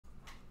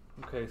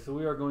Okay, so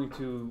we are going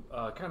to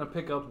kind of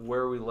pick up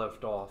where we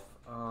left off.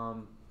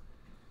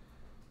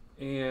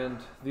 And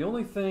the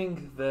only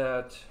thing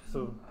that,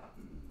 so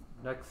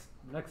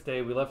next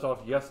day we left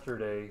off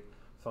yesterday,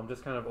 so I'm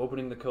just kind of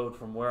opening the code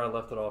from where I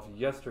left it off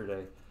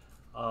yesterday.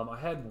 I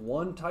had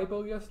one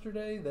typo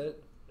yesterday, that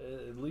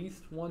at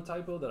least one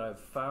typo that I've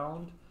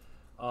found.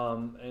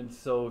 And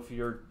so if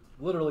you're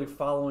literally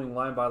following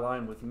line by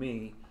line with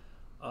me,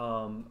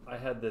 I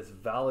had this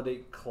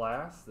validate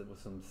class that was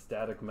some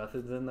static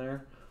methods in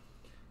there.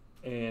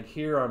 And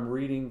here I'm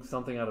reading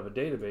something out of a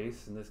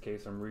database. In this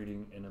case, I'm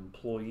reading an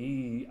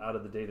employee out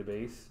of the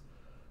database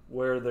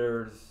where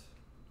there's,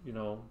 you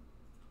know,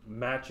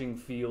 matching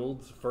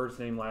fields, first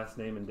name, last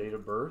name, and date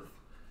of birth.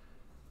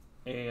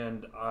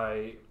 And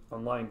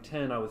on line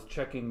 10, I was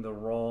checking the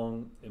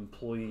wrong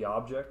employee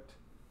object.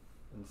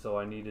 And so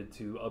I needed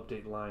to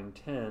update line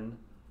 10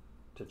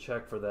 to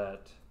check for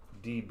that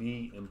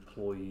DB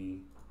employee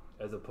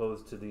as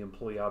opposed to the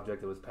employee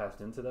object that was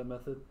passed into that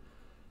method.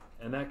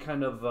 And that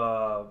kind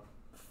of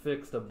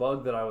fixed a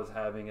bug that I was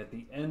having at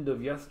the end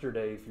of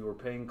yesterday. If you were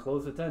paying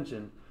close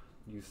attention,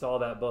 you saw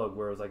that bug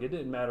where it was like it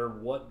didn't matter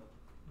what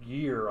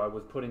year I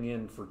was putting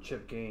in for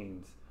chip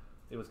gains,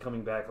 it was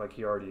coming back like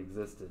he already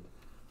existed.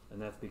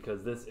 And that's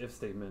because this if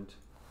statement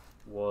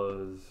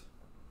was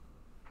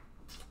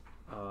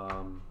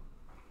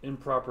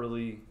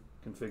improperly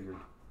configured.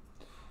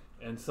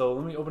 And so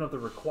let me open up the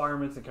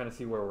requirements and kind of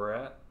see where we're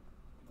at.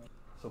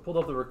 So I pulled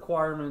up the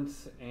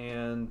requirements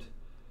and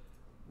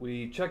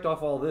we checked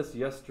off all this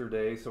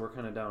yesterday, so we're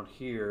kind of down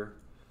here.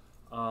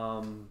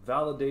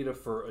 Valid data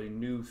for a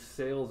new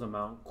sales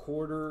amount,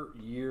 quarter,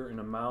 year, and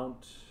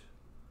amount,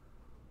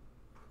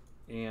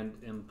 and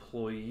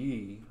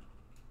employee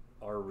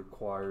are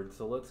required.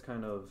 So let's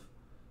kind of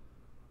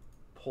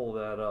pull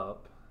that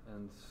up.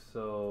 And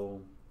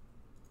so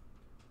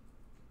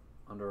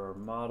under our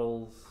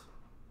models,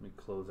 let me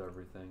close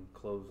everything,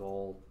 close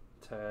all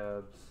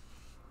tabs.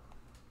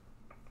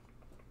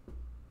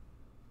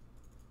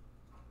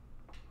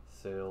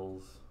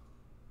 Sales,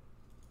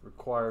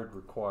 required,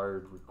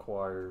 required,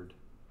 required.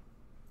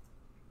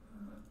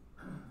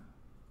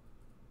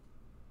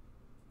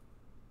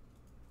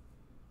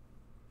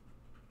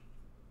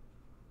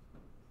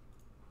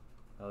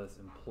 Now this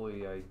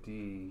employee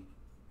ID,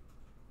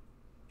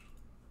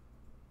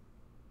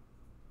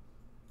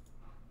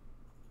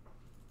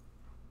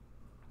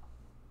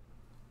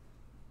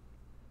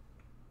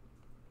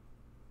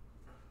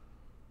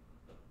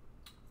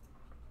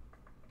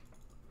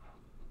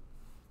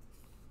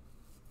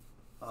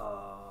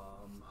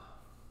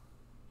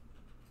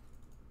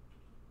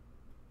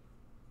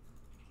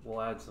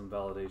 we'll add some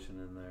validation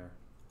in there,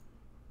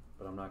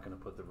 but I'm not going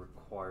to put the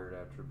required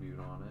attribute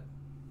on it.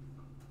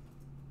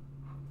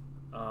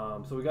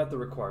 So we got the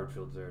required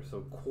fields there.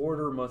 So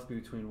quarter must be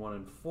between 1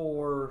 and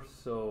 4.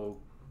 So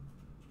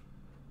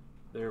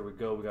there we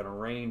go. We got a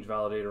range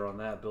validator on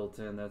that built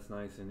in. That's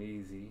nice and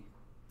easy.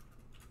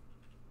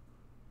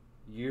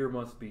 Year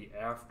must be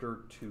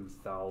after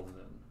 2000.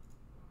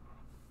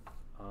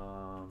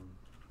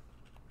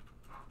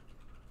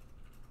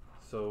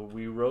 So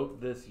we wrote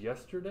this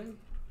yesterday.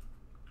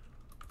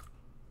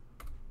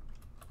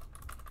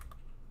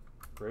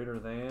 Greater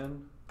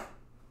than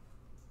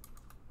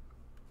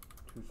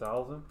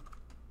 2000.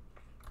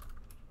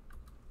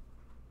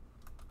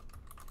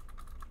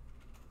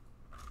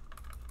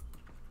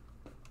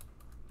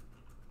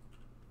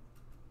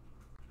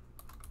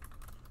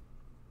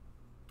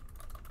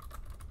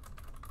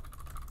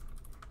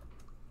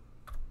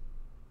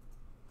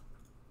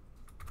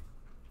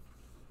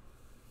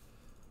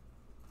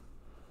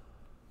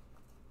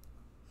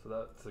 So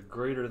that's a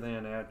greater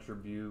than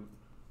attribute.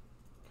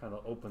 Kind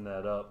of open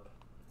that up.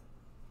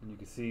 And you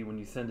can see when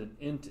you send an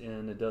int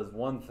in, it does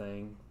one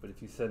thing, but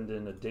if you send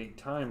in a date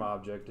time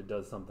object, it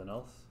does something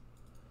else.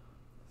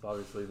 So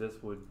obviously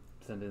this would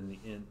send in the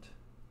int.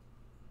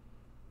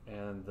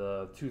 And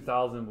the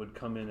 2000 would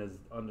come in as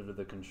under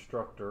the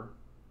constructor.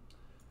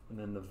 And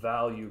then the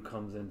value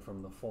comes in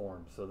from the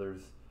form. So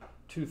there's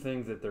two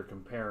things that they're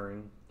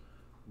comparing.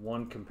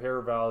 One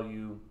compare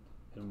value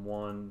and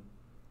one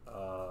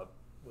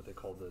what they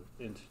call the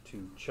int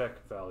to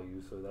check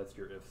value. So that's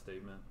your if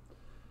statement.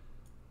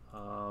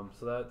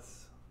 So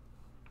that's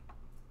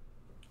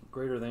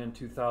greater than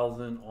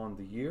 2000 on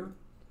the year.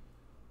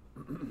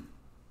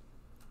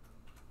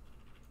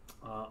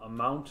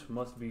 Amount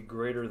must be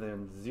greater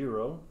than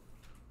 0.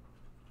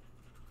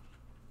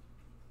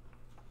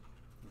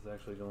 It's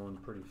actually going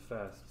pretty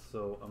fast.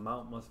 So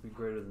amount must be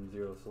greater than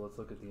 0. So let's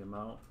look at the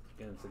amount.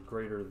 Again, it's a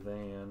greater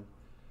than.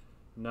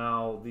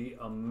 Now the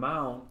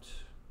amount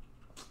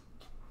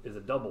is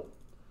a double.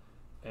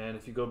 And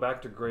if you go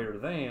back to greater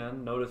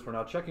than, notice we're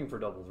not checking for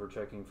doubles. We're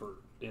checking for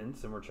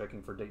ints and we're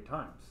checking for date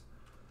times.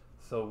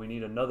 So we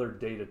need another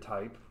data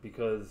type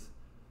because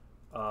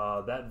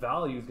that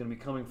value is going to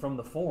be coming from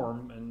the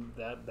form, and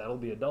that'll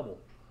be a double.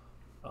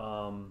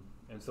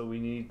 And so we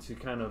need to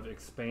kind of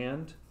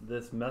expand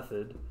this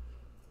method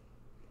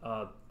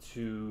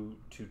to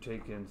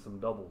take in some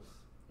doubles.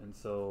 And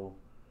so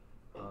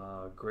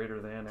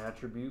greater than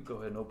attribute. Go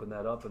ahead and open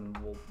that up and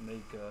we'll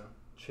make a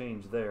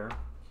change there.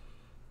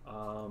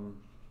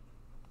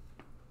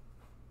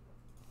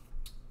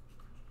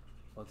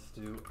 Let's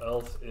do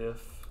else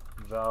if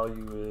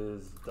value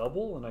is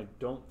double, and I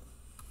don't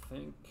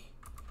think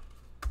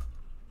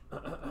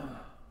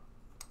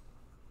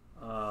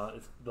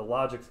the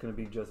logic's going to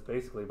be just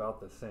basically about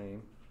the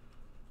same.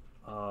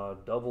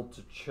 Double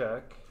to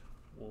check,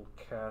 we'll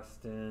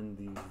cast in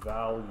the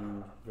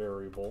value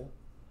variable.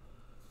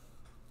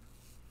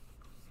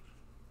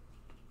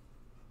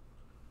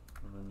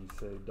 And then you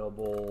say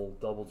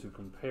double to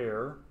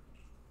compare.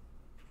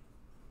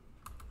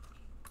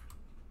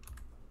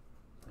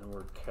 And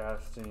we're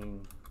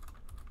casting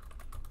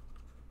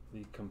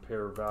the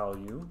compare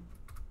value,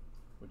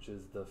 which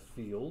is the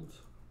field.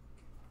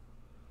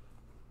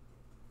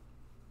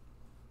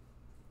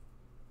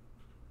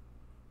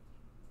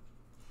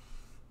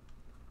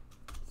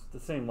 It's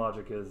the same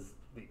logic as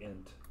the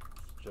int,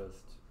 it's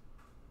just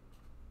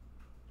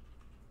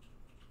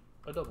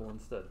a double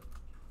instead.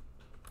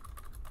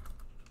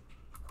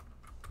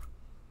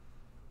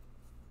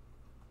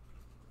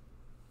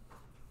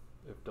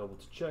 If double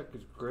to check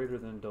is greater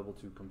than double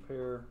to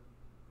compare,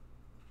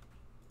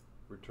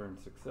 return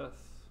success.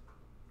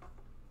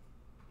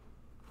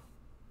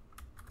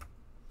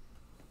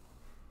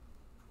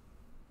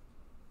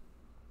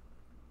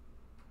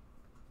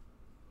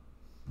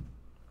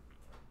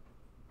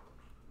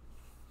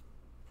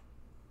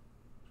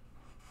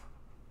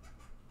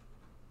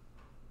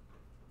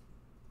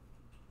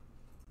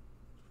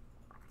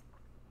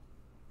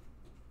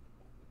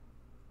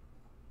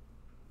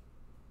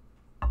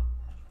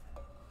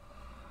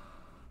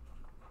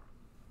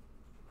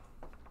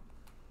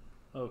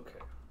 Okay,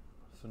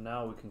 so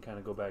now we can kind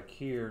of go back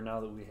here. Now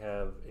that we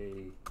have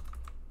a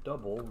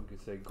double, we can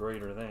say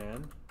greater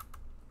than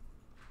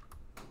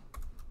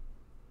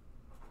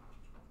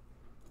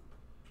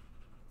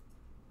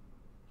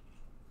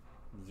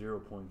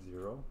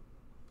 .0.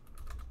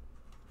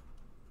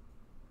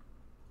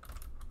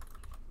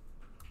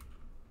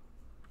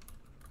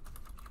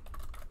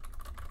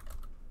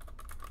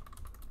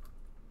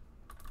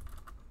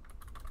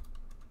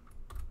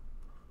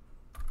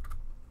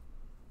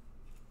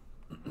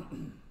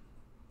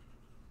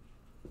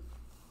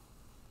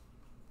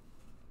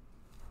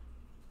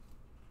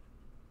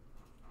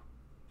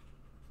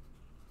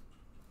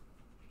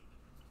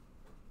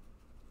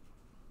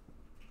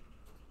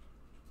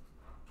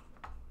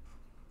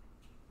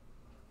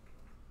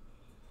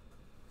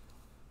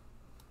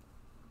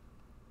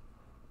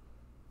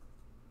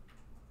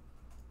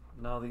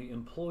 Now the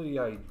employee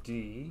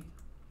ID,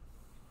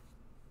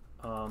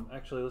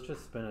 actually let's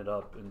just spin it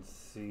up and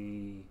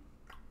see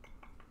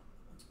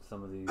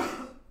some of these.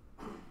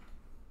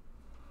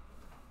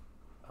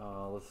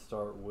 Let's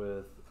start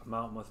with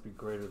amount must be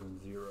greater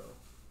than 0.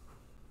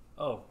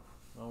 Oh,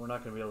 well, we're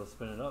not going to be able to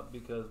spin it up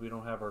because we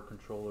don't have our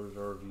controllers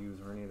or our views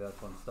or any of that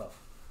fun stuff.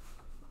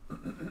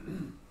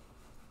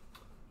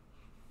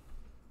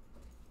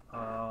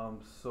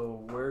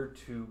 So where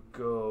to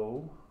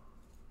go?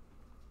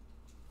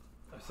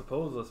 I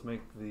suppose let's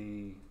make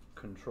the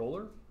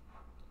controller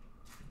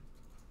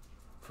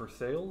for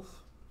sales.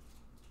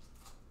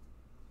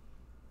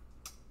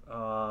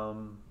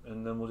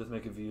 And then we'll just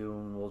make a view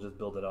and we'll just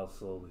build it out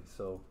slowly.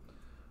 So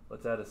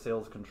let's add a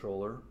sales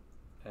controller.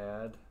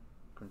 Add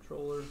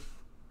controller.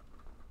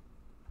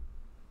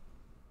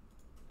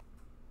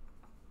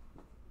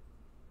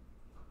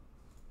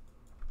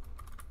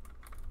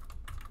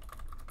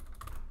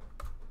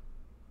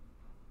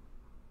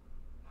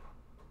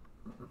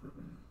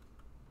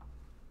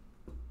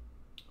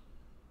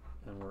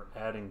 And we're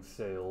adding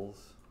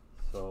sales.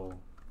 So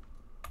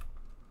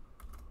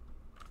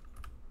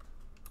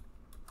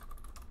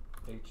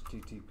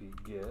HTTP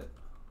get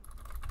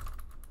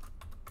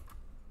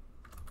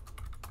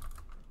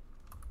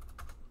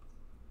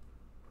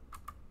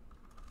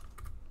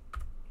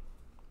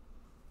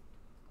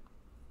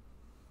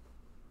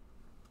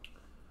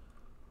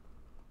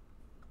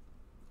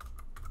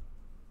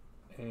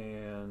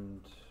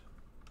and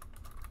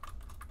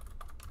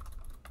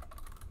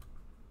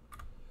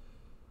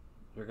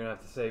you're gonna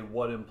have to say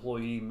what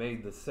employee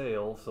made the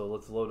sale. So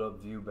let's load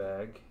up view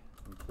bag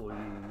employees.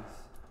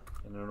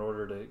 And in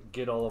order to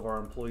get all of our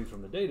employees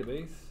from the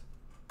database,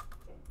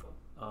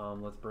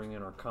 let's bring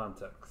in our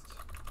context.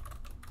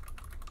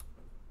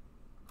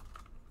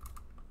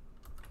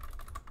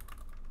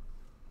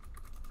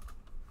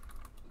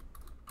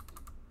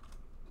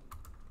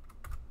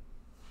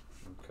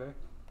 Okay,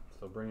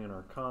 so bring in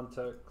our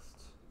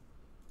context,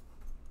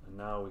 and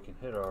now we can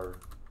hit our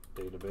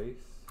database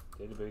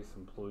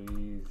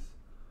employees.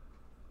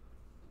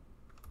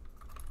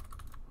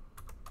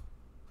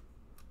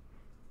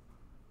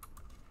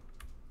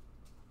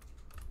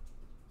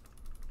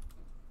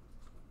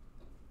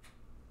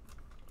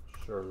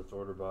 Sure, let's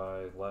order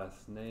by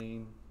last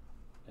name,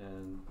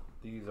 and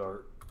these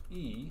are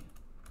E.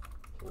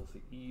 So we'll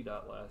see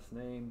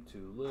E.lastname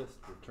to list,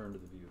 return to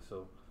the view.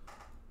 So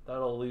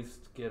that'll at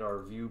least get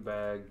our view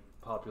bag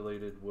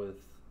populated with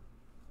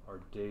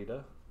our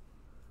data.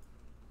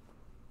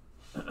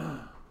 And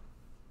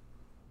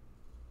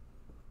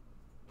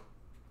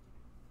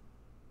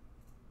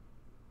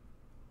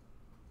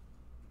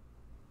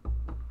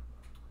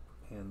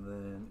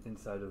then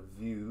inside of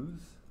views,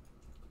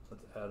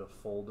 let's add a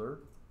folder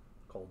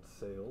called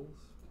sales.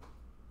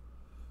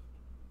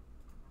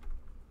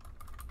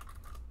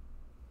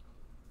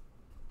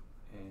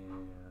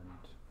 And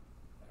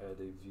add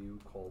a view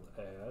called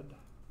add.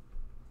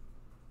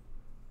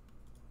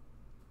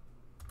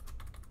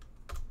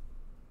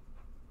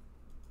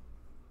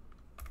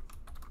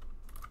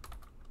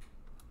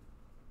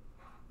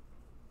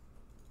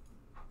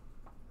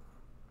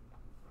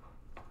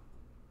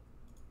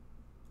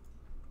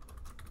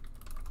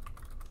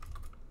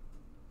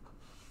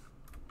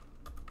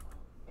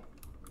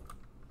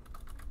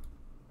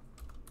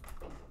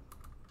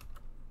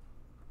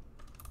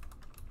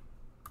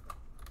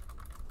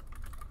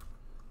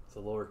 It's a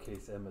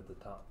lowercase m at the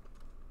top.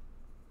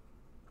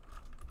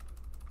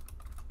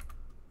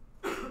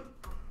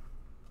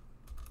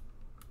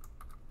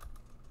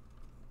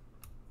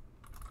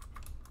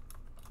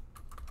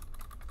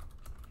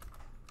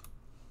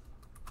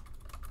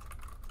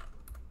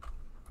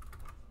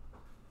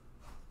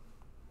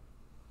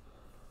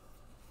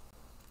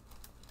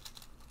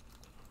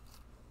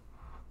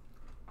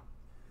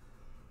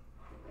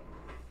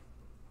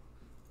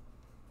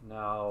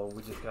 Now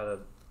we just gotta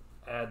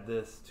add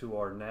this to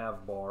our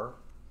nav bar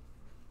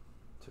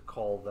to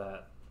call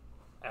that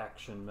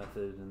action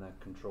method in that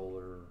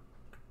controller.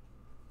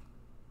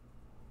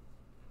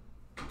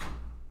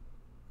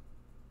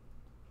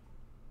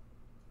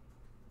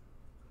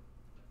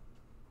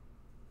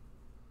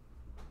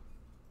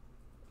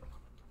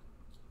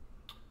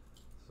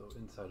 So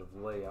inside of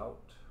layout,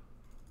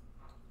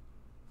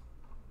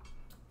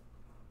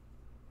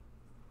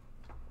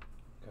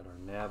 got our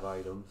nav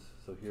items.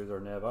 So here's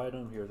our nav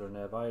item, here's our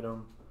nav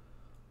item.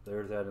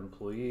 There's that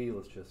employee.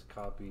 Let's just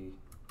copy,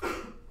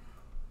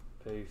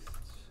 paste.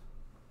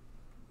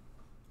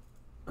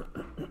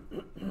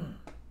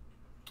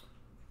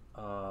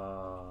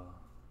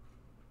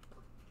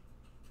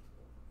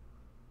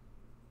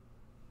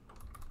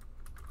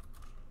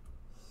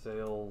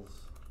 Sales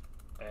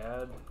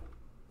add,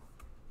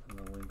 and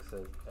the link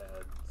says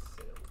add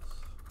sales.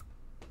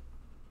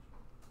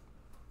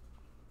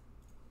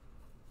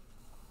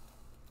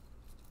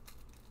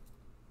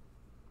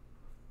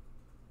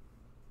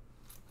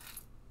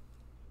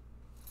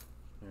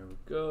 There we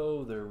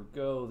go, there we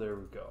go, there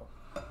we go.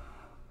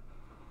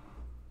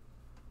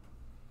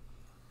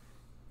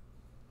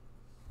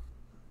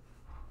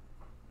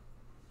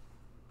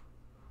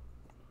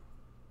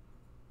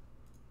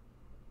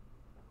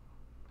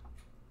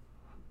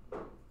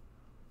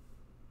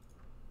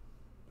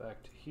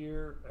 Back to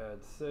here,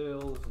 add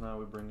sales. Now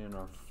we bring in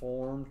our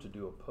form to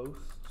do a post.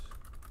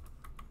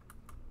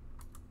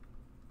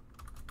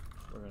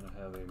 We're going to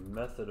have a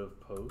method of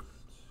post.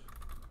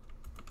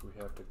 We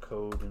have to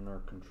code in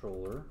our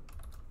controller.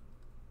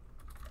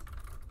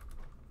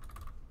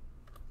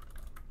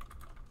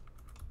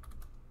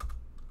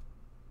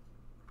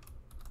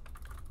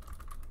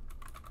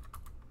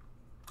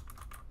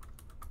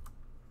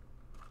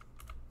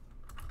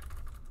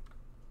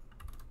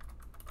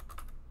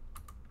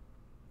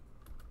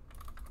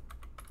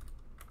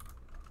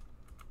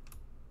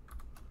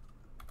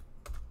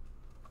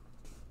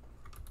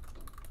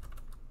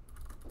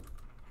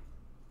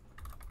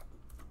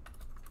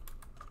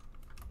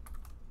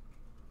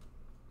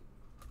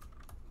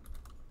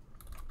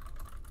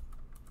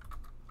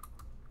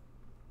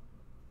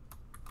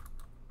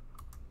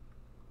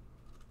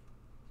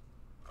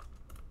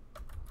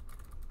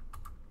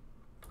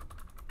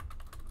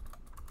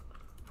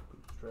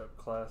 Bootstrap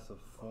class of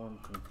form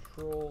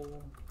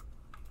control.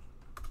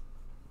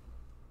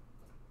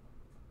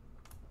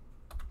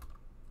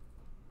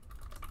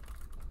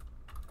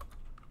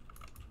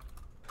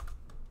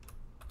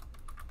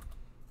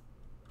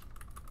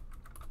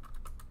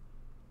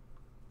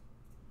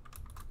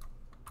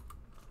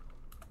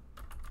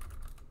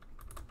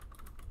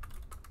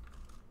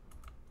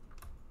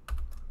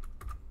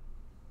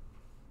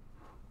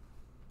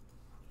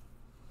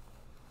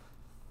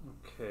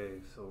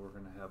 Okay, so we're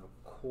going to have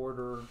a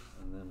quarter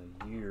and then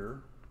a year.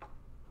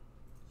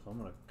 So I'm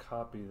going to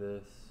copy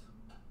this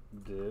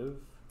div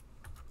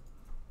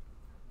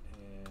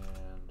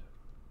and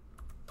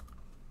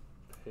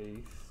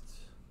paste.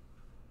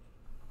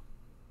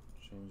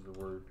 Change the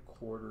word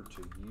quarter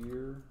to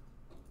year,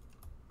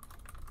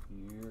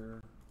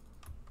 year,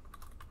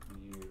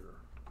 year.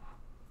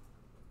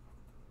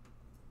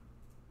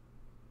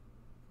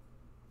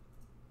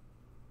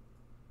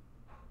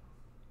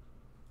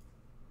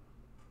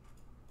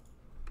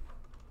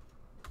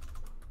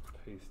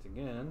 Paste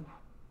again.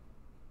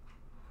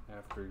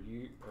 After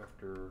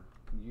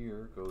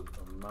year goes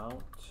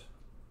amount,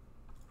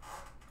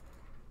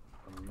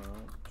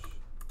 amount.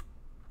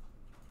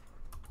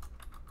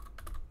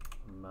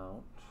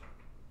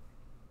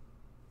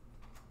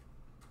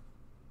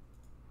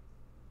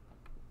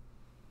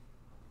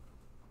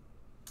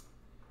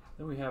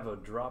 Then we have a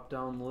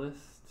drop-down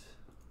list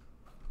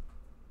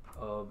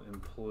of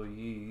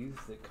employees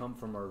that come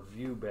from our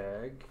view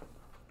bag.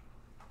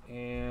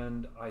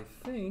 And I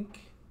think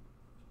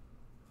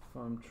if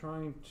I'm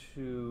trying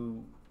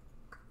to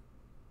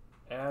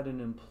add an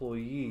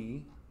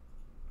employee,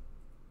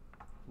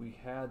 we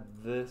had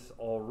this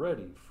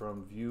already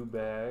from view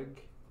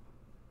bag.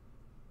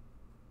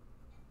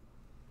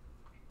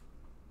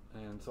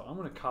 And so I'm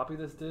going to copy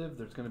this div.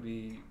 There's going to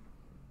be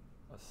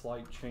a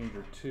slight change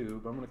or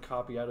two, but I'm going to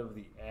copy out of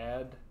the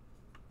add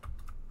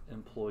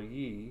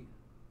employee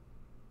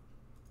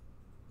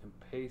and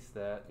paste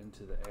that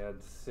into the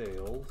add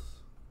sales.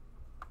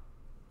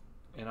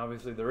 And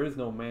obviously there is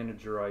no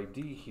manager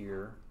ID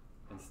here.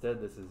 Instead,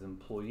 this is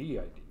employee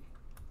ID.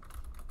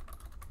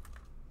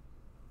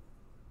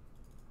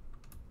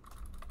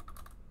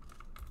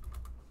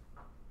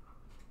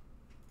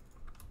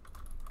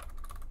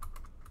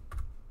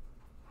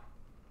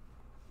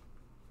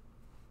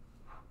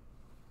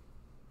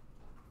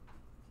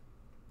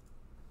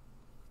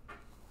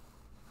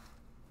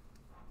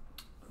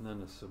 And then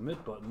the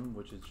submit button,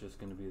 which is just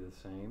going to be the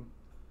same.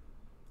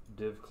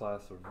 Div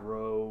class of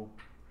row,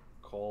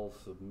 call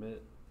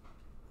submit,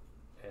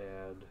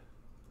 add.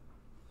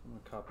 So I'm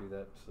going to copy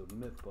that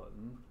submit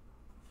button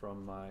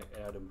from my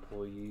add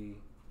employee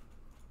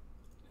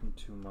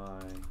into my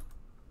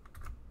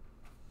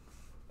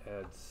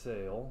add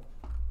sale.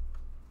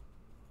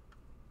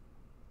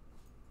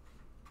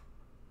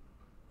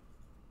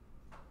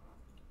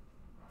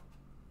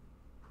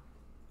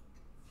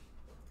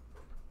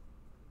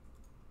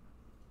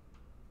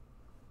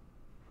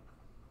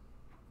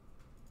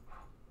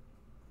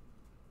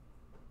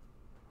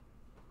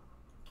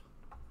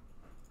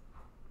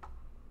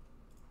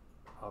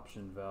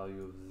 Option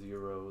value of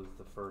 0 is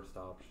the first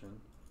option.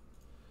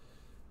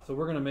 So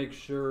we're going to make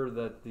sure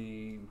that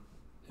the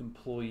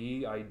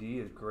employee ID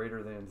is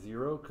greater than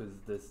 0, because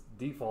this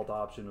default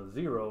option of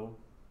 0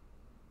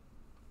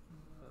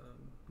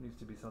 needs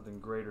to be something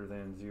greater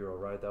than 0,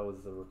 right? That was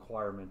the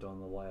requirement on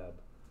the lab.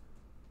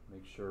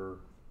 Make sure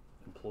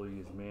employee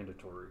is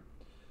mandatory.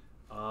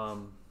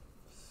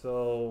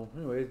 So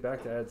anyways,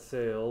 back to add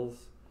sales.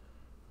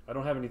 I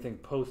don't have anything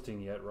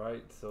posting yet,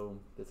 right? So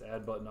this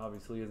add button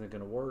obviously isn't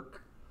going to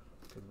work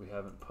because we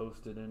haven't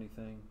posted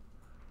anything.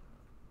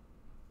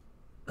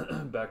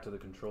 Back to the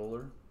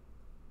controller.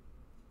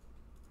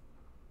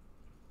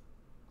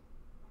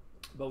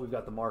 But we've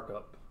got the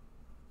markup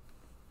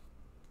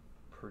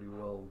pretty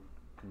well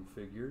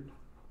configured.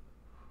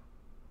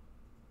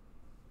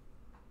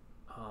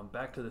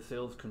 Back to the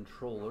sales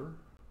controller.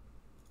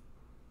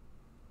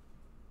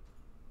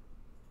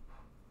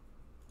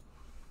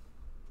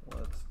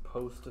 Let's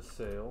post a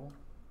sale.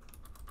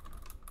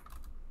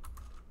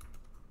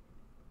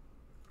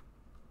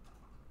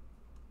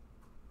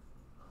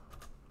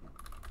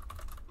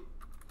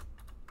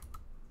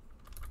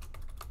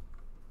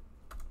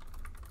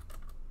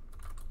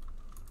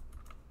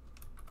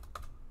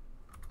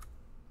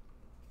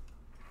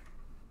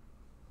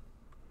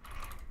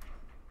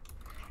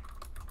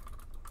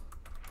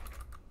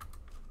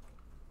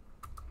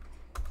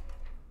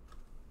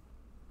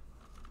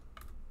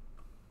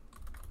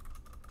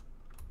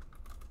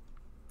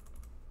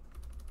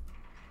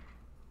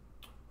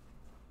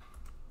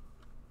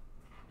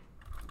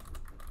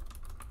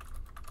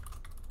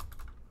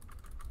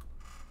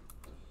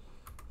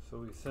 So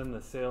we send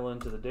the sale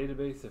into the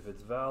database if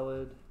it's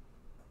valid.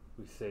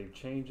 We save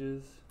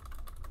changes.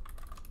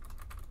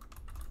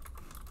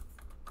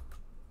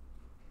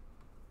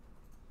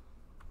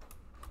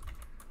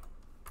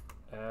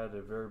 Add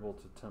a variable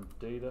to temp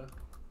data.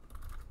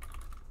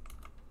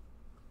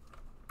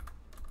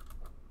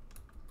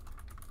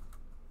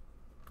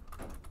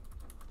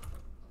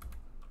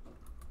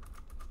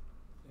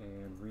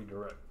 And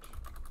redirect.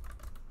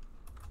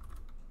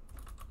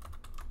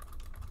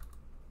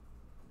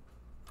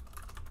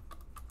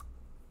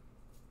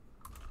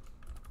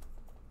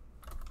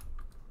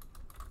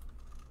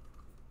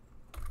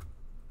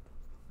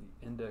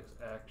 Index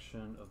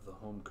action of the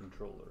home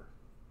controller.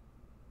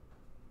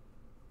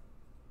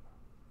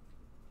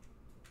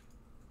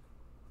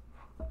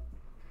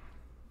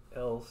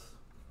 Else,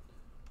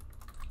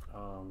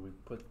 we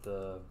put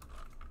the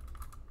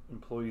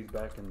employees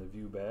back in the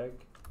view bag.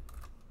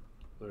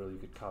 Literally, you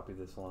could copy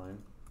this line,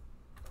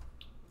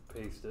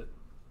 paste it,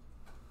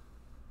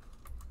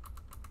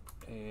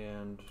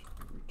 and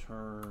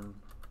return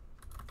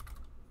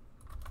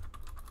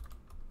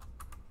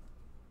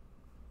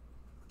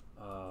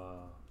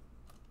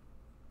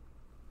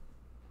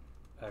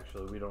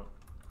actually, we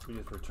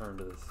just return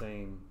to the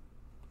same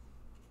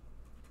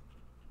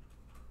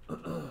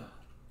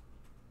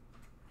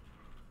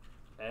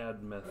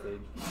add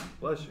method.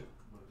 Bless you.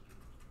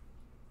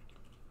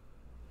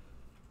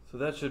 So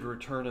that should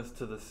return us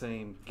to the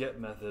same get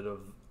method of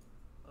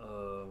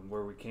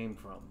where we came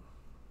from.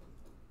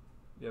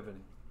 You have any?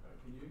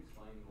 Can you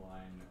explain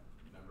line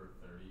number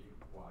 30,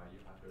 why you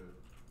have to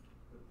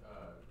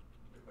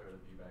declare the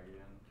view bag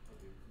again?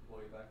 Put the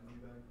employee back in the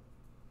view bag?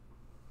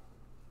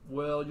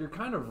 Well, you're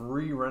kind of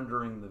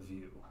re-rendering the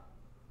view.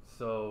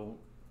 So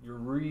you're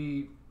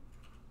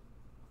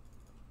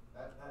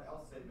That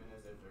else statement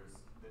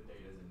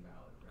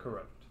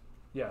Correct.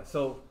 Yeah,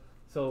 so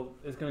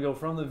it's going to go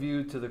from the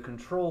view to the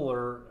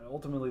controller.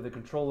 Ultimately, the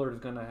controller is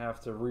going to have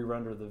to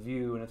re-render the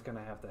view, and it's going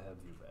to have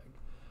ViewBag.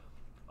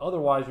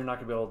 Otherwise, you're not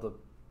going to be able to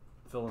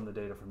fill in the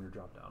data from your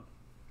dropdown.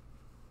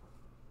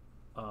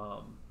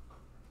 So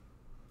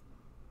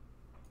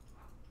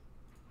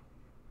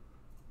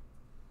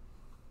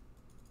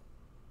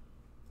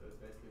it's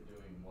basically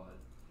doing what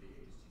the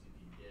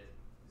HTTP GET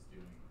is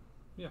doing.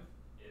 Yeah.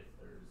 If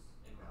there's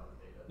invalid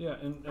data. Yeah,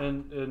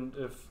 and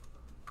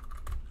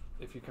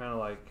if you kind of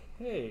like,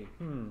 hey,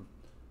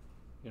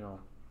 well,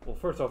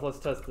 first off, let's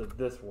test that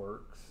this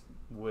works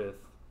with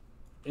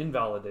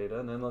invalid data,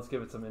 and then let's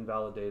give it some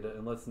invalid data,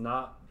 and let's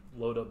not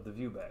load up the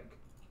ViewBag,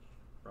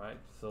 right?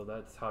 So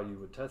that's how you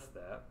would test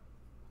that.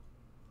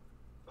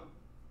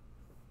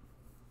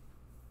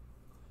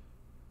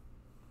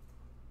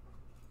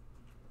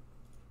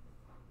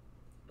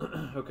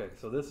 Okay,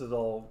 so this is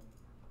all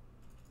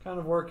kind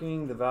of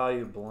working. The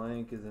value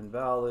blank is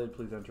invalid.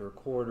 Please enter a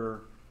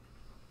quarter.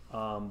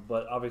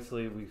 But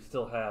obviously, we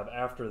still have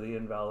after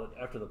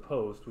the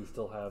post, we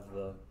still have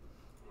the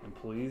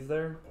employees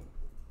there.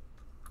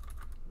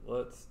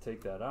 Let's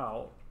take that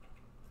out.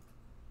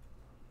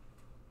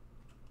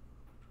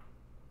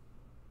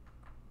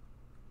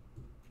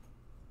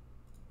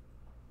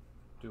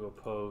 Do a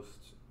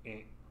post,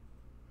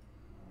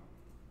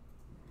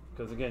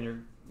 because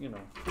again,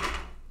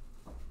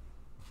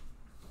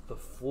 the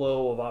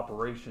flow of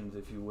operations,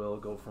 if you will,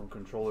 go from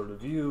controller to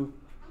view.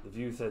 The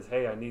view says,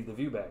 hey, I need the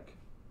ViewBag.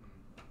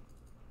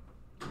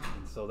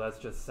 And so that's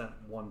just sent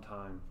one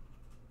time.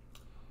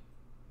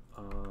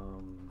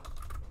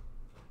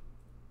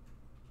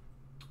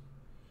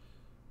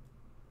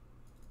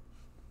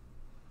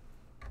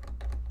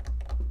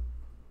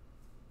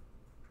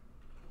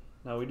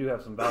 Now we do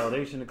have some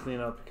validation to clean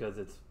up because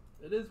it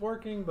is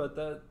working, but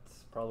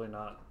that's probably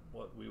not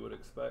what we would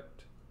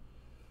expect,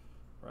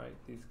 right?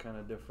 These kind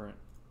of different.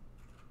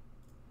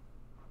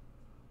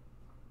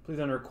 Please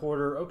enter a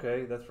quarter.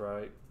 Okay, that's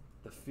right.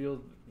 The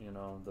field,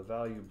 the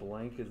value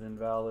blank is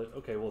invalid.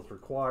 Okay, well, it's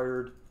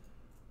required,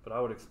 but I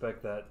would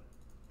expect that.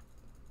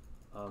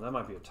 That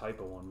might be a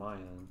typo on my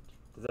end.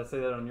 Does that say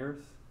that on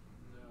yours?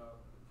 No.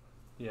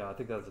 Yeah, I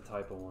think that's a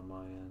typo on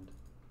my end.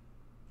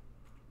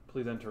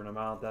 Please enter an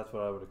amount. That's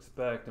what I would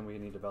expect, and we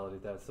need to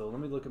validate that. So let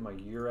me look at my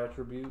year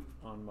attribute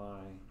on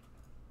my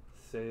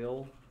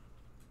sale.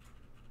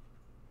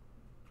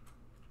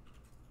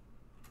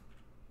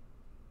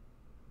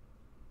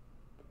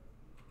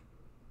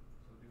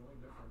 So the only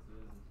difference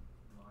is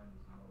mine is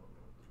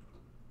nullable.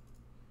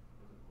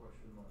 There's a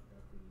question mark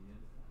after the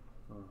int.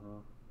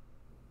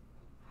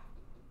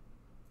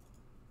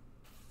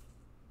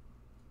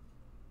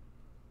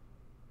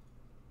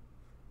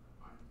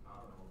 Mine's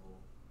not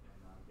nullable, and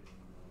I'm getting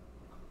the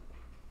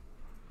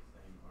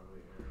same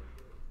ugly error.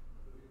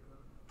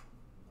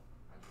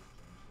 I just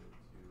changed it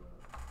to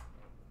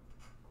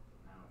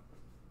now it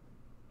doesn't.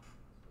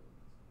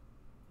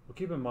 Well,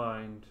 keep in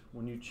mind,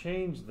 when you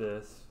change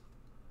this,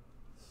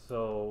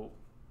 so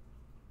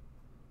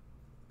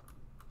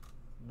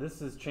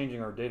this is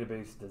changing our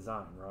database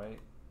design, right?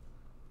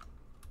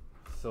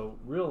 So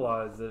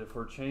realize that if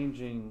we're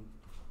changing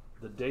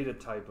the data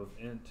type of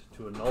int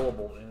to a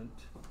nullable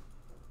int,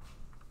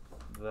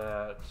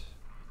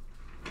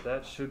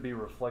 that should be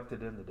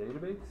reflected in the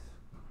database.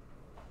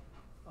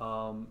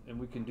 And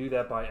we can do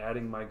that by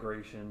adding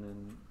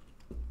migration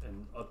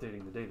and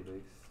updating the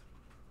database.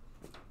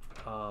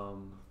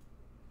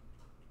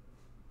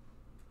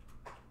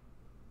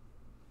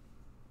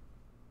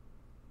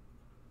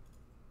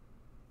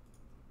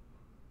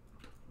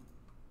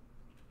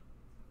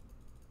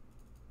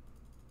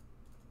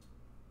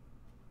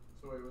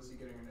 So wait, was he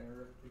getting an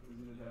error because he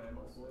didn't have It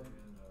was multiple?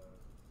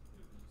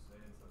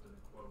 saying something in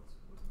quotes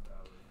wasn't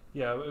valid.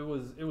 Yeah, it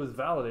was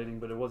validating,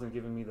 but it wasn't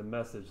giving me the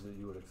message that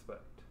you would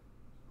expect.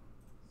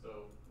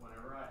 So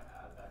whenever I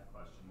add that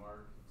question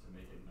mark to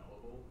make it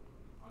nullable,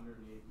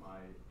 underneath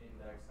my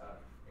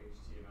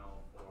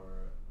index.html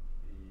for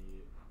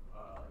the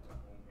the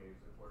homepage,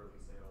 the quarterly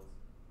sales,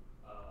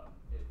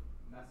 it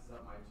messes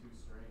up my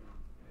toString,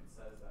 and it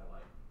says that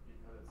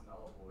because it's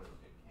nullable,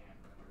 it can't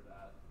render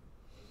that.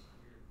 It's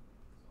weird.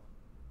 It's on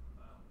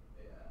mount.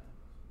 Yeah.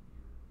 That's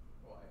weird.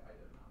 Well, I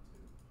did mount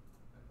too.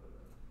 I put a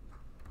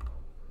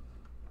nullable for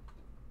that.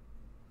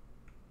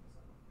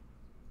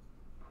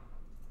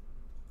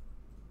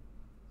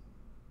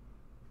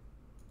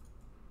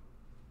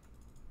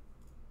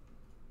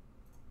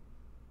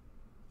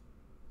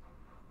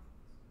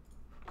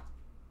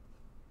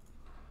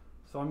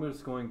 So I'm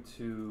just going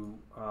to,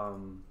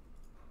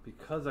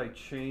 because I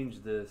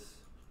changed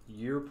this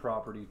year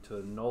property to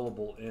a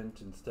nullable int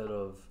instead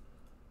of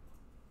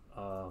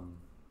a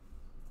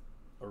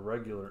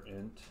regular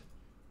int,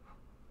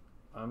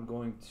 I'm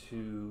going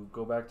to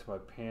go back to my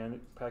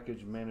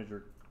package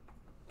manager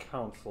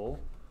console.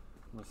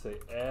 I'm going to say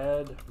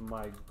add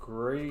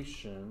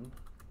migration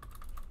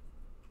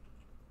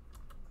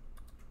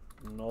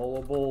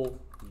nullable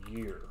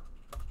year.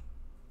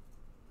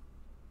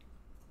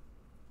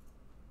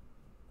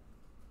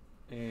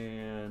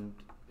 And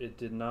it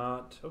did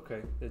not,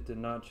 okay, it did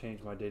not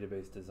change my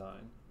database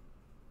design.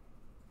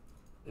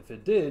 If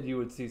it did, you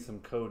would see some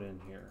code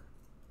in here.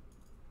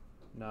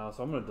 Now,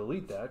 so I'm going to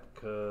delete that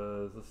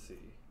because, let's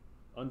see,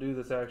 undo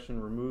this action,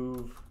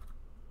 remove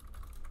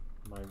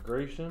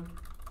migration.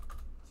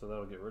 So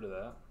that'll get rid of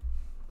that.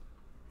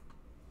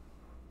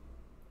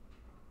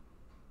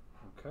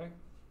 Okay.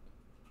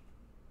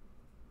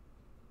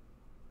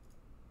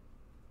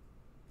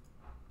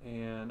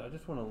 And I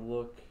just want to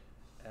look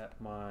at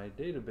my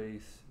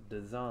database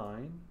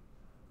design.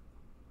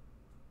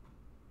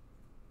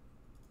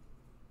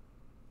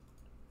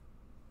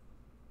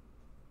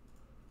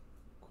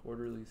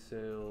 Quarterly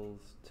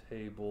sales,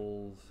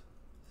 tables,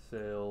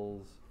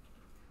 sales,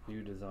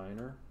 view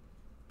designer.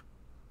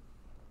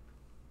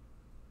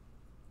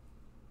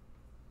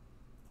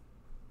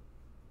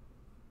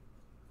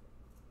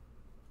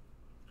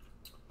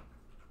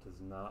 Does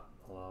not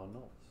allow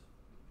nulls.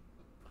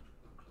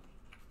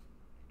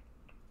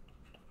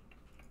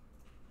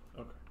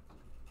 Okay.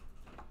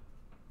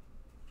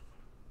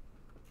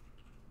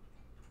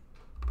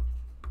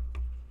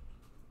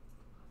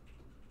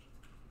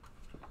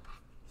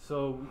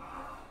 So,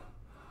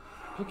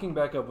 picking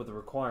back up with the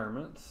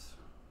requirements,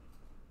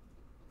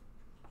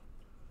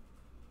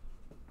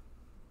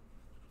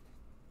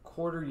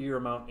 quarter, year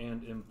amount,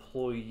 and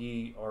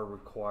employee are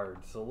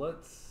required. So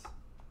let's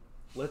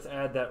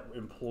add that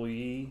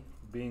employee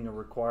being a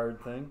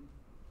required thing.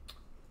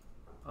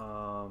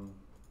 So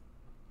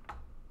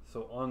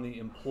on the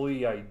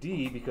employee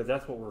ID, because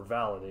that's what we're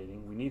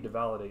validating, we need to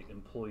validate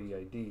employee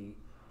ID.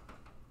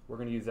 We're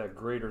going to use that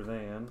greater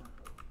than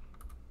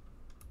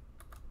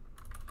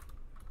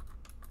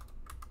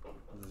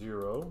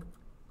 0,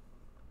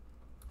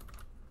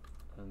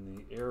 and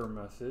the error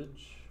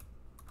message,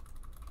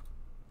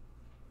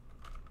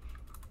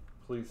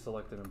 please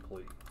select an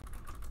employee.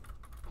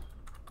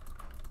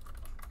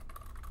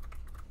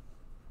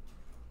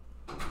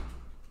 And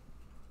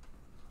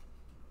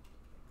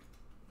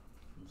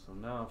so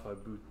now if I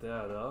boot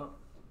that up,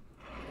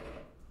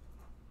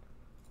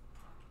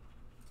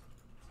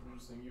 It's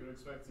interesting. You would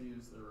expect to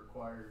use the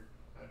required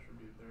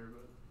attribute there,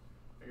 but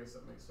I guess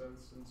that makes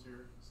sense since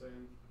you're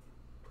saying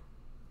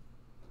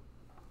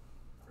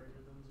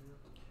greater than 0.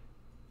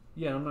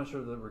 yeah, I'm not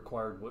sure the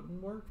required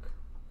wouldn't work.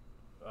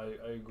 I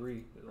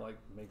agree, it like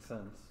makes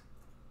sense.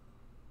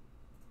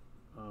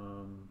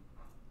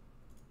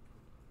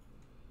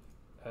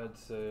 Add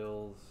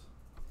sales,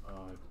 I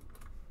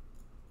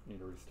need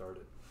to restart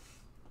it.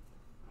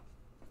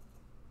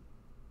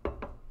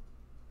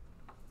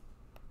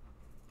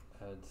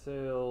 Add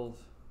sales,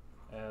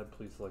 add,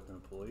 please select an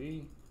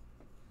employee.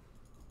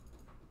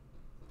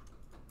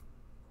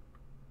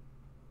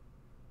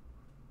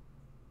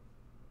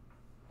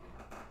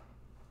 I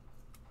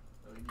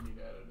think you need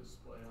to add a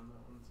display on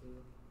that one too.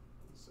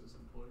 It says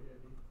employee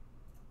ID.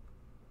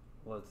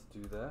 Let's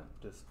do that.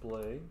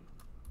 Display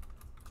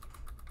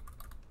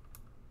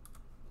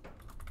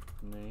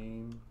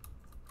name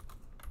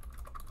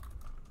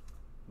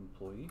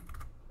employee.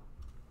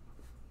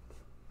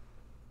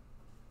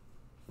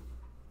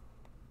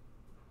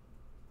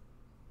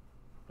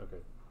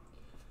 Okay.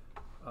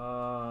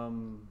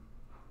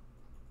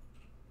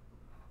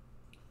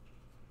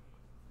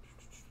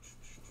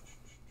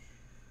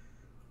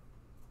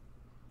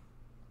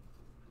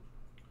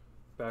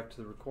 Back to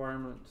the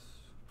requirements.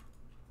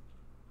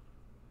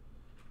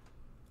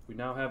 We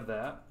now have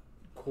that.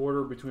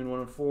 Quarter between 1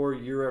 and 4,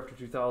 year after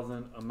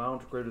 2000,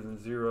 amount greater than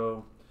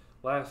 0.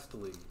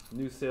 Lastly,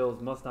 new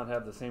sales must not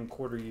have the same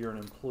quarter, year,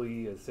 and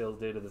employee as sales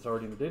data that's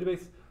already in the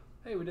database.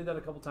 Hey, we did that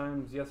a couple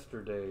times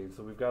yesterday,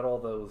 so we've got all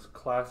those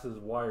classes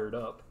wired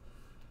up.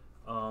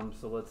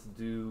 So let's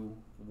do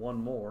one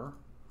more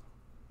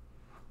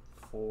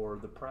for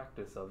the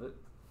practice of it.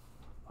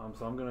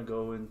 So I'm going to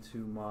go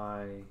into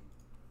my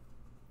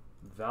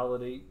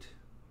validate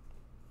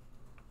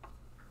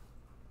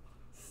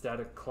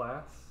static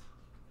class.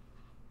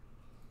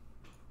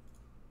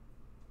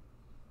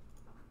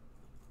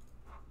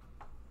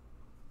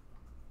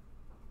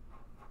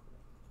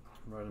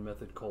 Write a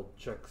method called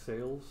check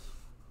sales.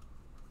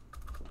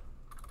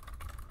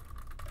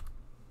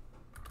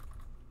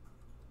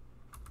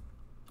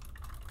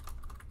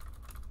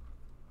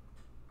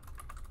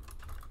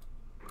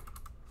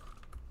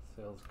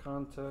 Sales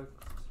context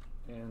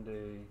and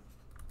a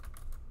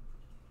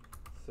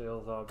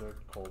sales object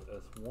called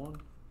S1.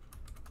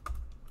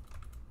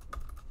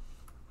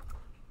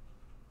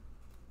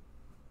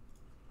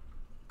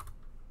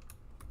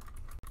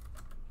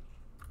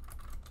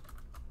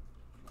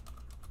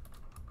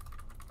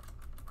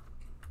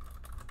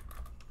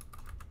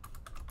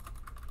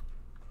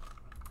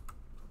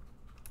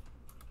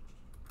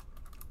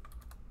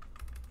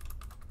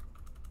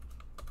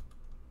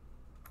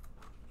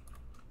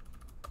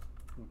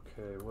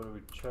 Okay, what are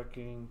we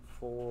checking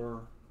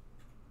for?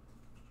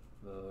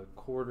 The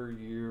quarter,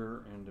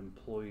 year, and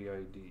employee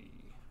ID.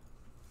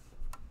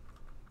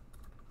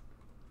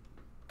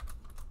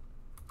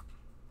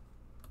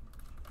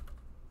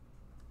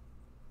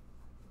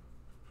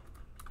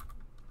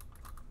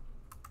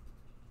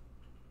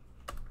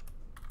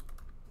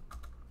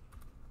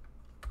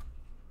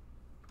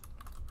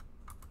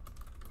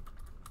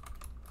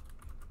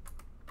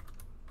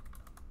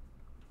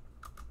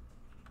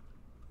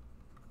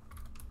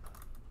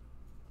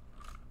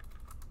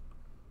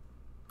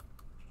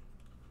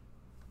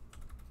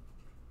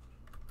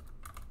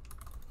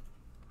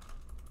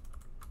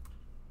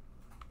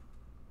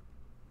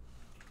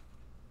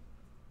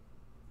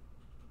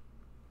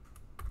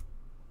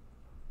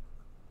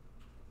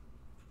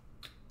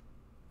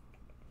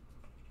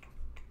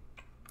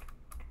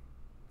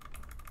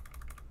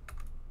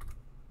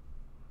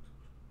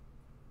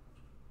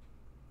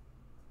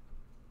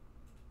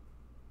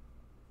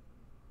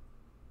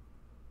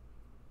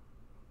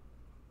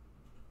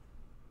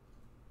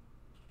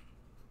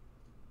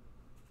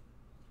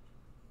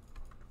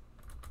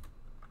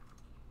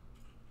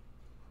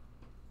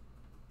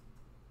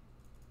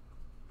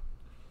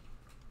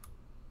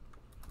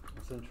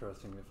 It's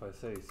interesting. If I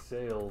say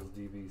sales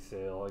DB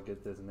sale, I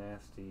get this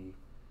nasty.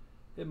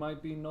 It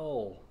might be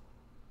null.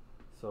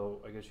 So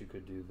I guess you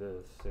could do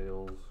this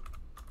sales.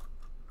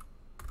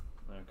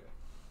 Okay.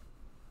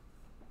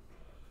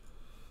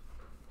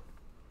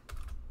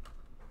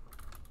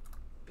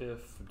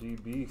 If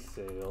DB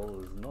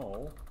sale is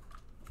null,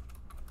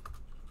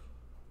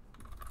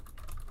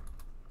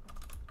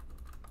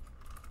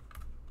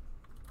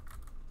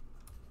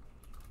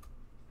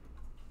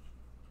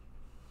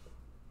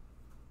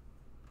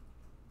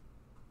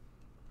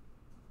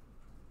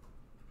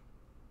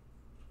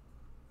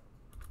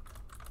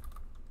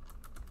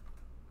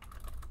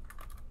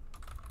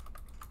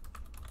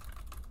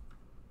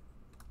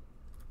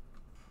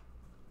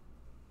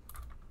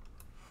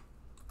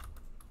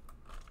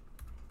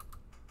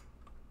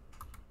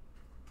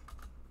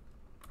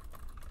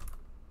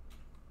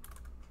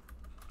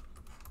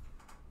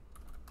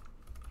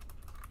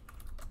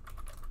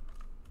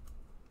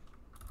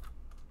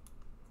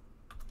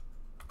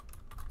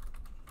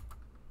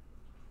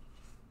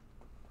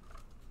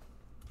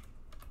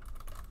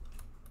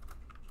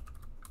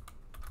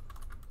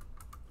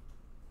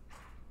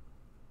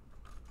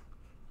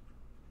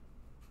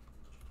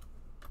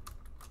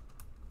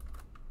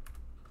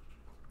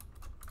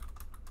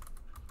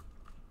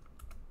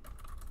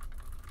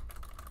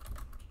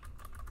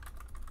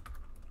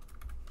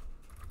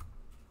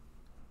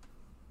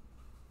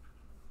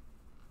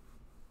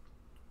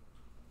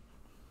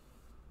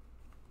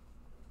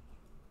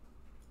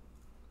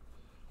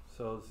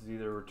 so this is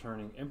either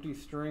returning empty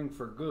string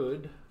for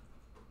good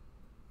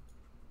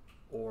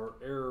or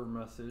error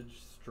message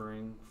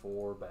string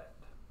for bad.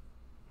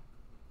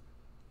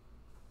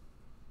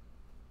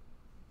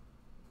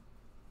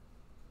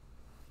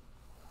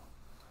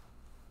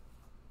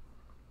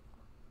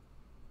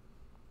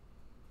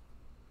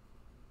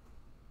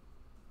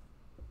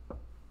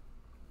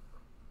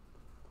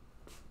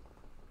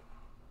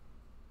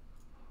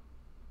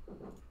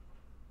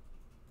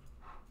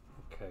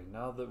 Okay,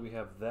 now that we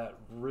have that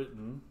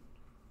written,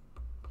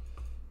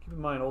 keep in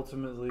mind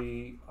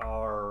ultimately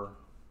our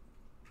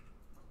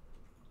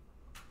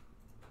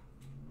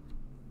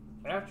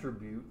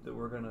attribute that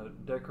we're going to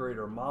decorate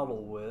our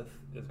model with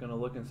is going to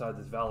look inside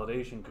this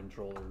validation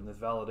controller, and this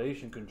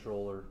validation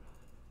controller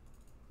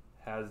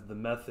has the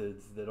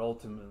methods that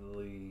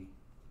ultimately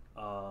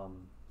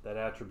that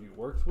attribute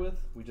works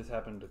with. We just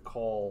happen to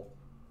call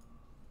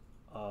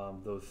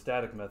those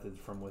static methods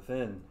from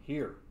within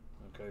here.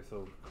 Okay,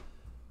 so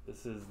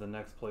this is the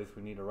next place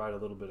we need to write a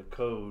little bit of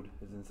code,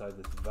 is inside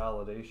this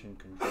validation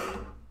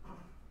controller.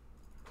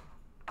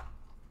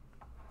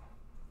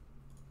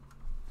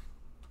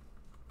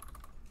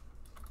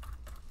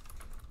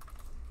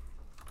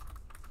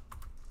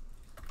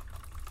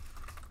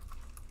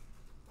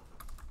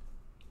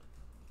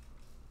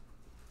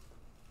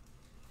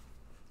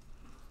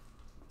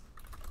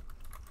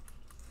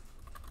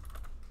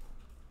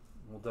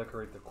 We'll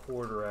decorate the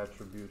quarter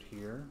attribute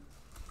here.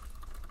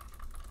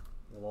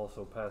 We'll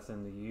also pass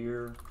in the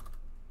year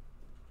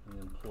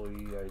and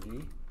employee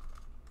ID.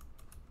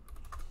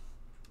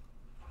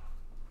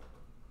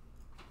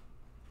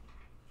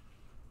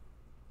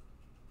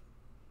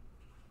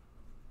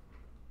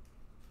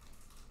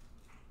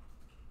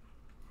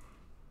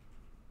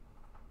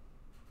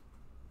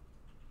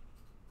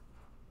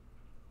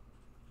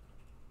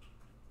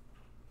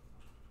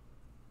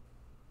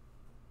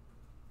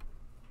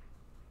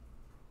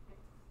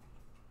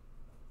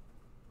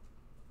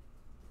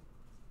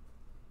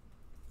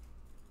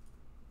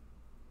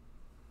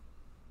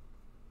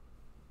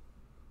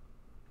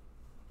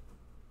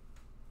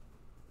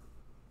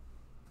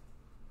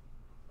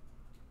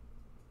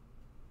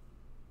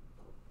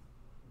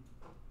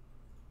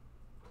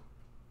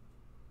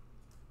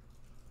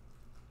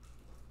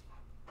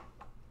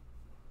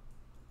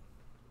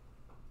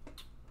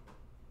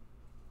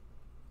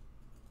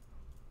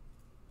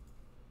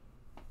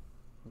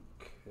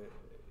 Okay.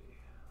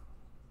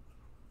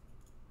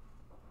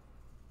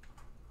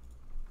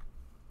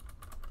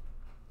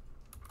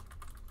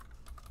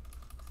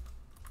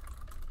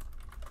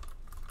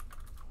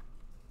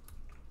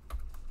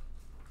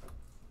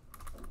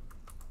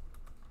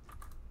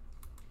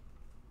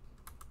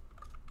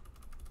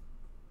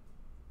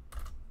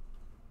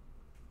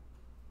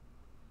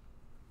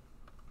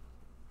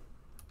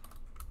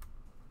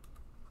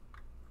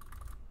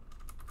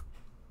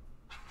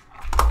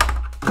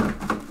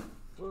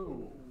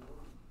 Whoa.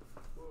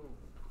 Whoa.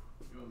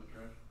 You in the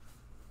trash?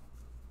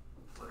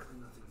 Luckily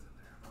nothing's in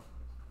there.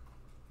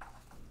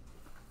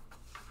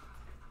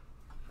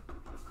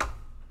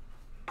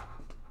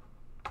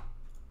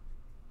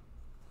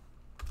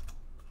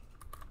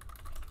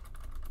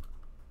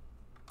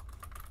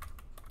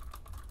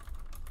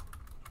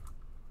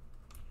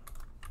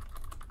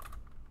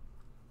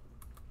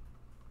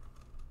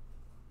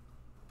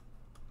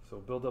 So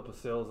build up a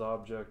sales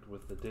object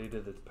with the data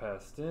that's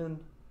passed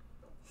in,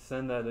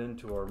 send that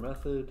into our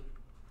method.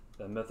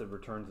 That method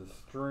returns a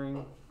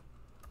string.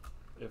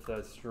 If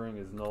that string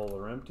is null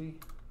or empty,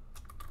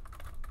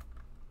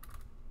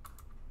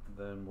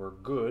 then we're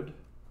good.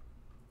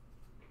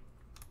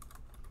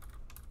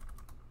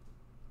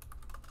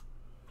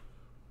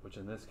 which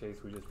in this case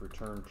we just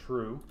return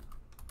true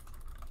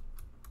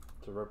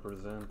to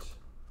represent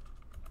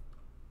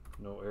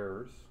no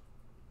errors.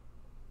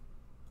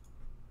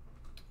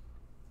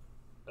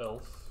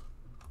 Else,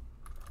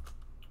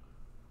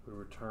 we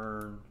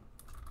return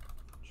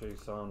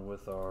JSON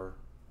with our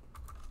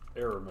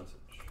error message.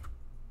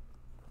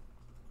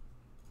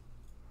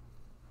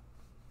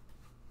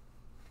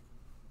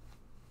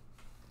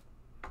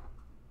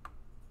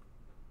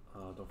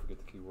 Don't forget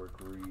the keyword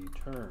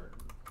return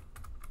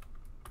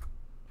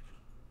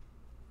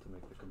to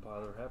make the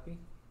compiler happy.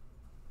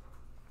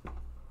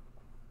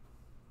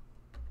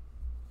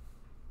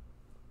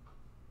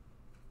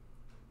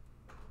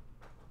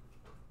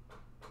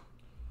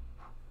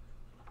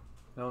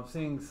 Now I'm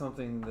seeing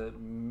something that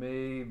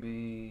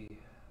maybe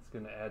is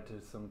going to add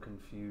to some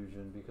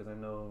confusion, because I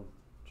know,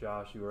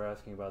 Josh, you were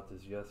asking about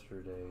this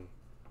yesterday.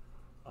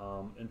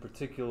 In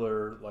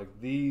particular, like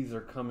these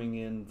are coming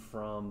in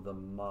from the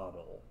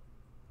model,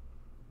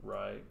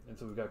 right? And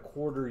so we've got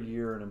quarter,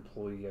 year, and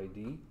employee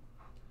ID.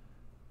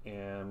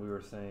 And we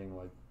were saying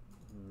like,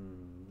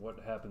 what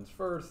happens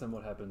first and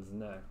what happens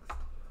next?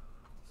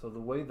 So the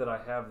way that I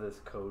have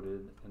this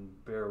coded,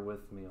 and bear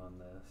with me on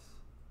this,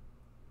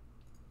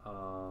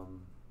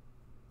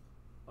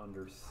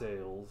 under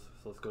sales,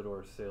 so let's go to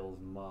our sales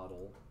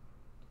model.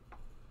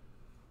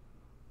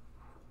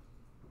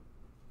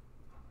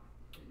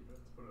 You have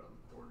to put it on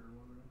the quarter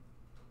one,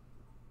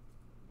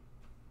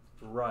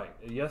 right?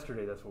 Right.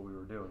 Yesterday that's what we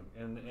were doing.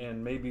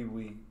 And maybe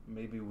we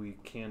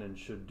can and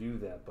should do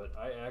that, but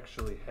I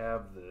actually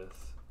have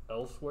this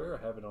elsewhere.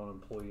 I have it on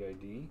employee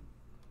ID.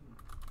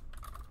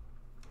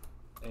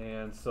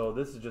 And so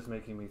this is just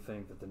making me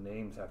think that the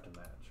names have to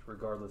match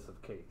regardless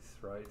of case,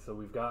 right? So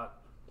we've got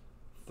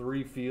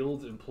 3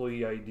 fields: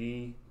 employee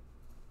ID,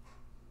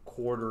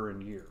 quarter,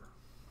 and year,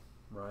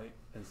 right?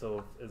 And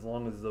so as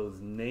long as those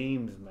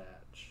names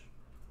match,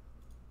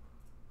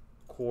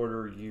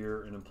 quarter,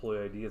 year, and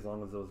employee ID, as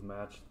long as those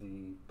match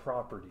the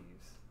properties,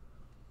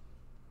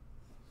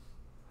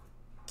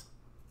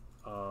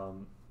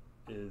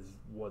 is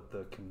what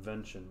the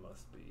convention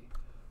must be.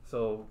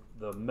 So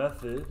the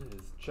method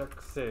is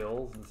check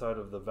sales inside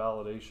of the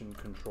validation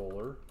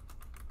controller,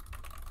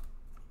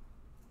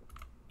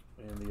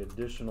 and the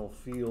additional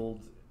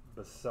fields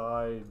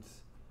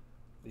besides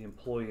the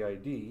employee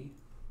ID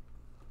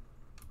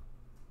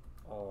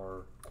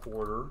are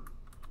quarter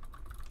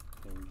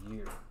and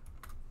year.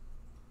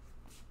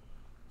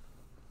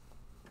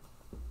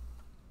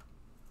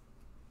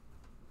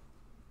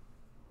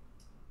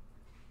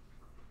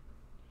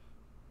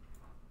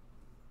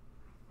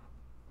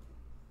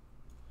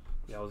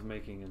 Yeah, I was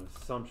making an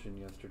assumption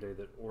yesterday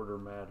that order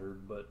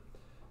mattered, but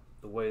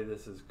the way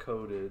this is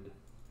coded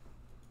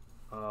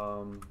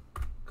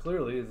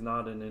clearly is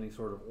not in any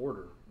sort of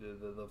order.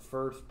 The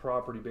first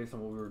property, based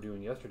on what we were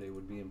doing yesterday,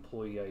 would be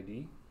employee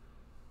ID,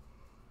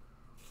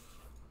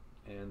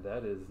 and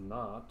that is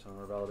not on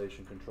our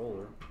validation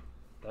controller.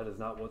 That is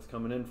not what's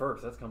coming in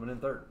first. That's coming in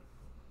third.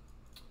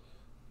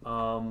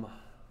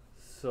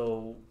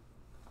 So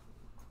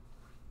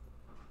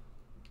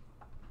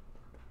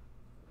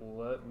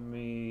let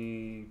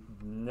me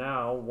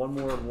now, one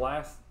more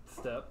last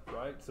step,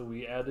 right? So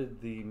we added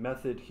the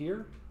method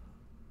here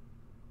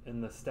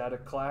in the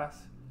static class.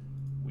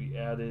 We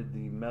added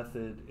the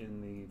method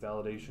in the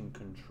validation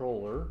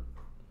controller.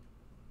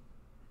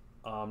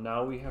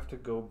 Now we have to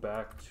go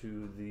back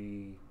to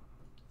the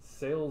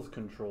sales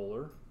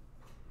controller,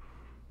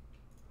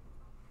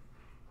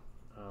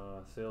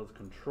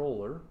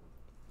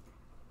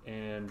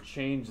 and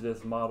change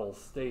this model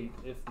state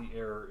if the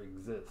error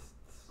exists.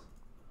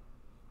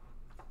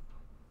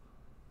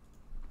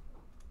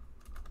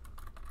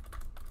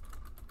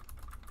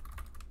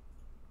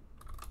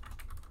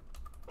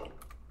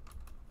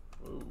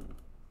 Whoa.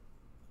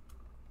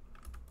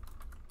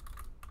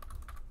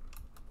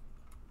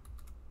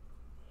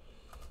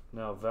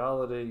 Now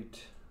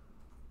validate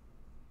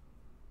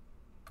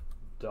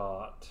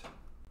dot,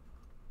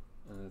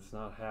 and it's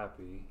not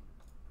happy,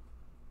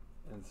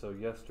 and so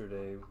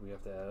yesterday we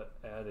have to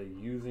add a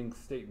using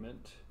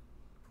statement.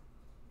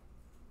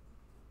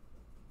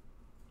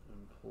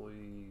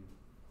 Employee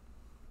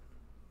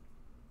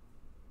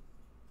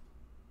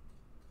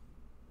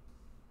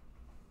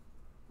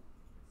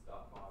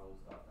Dot models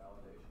dot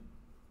validation.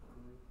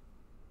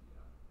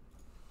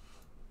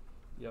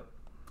 Yeah. Yep.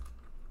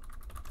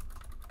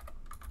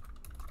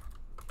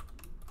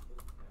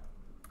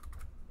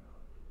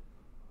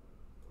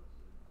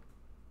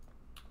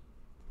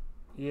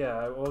 Yeah,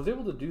 I was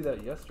able to do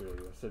that yesterday.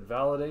 I said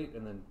validate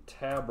and then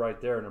tab right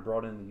there, and it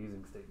brought in the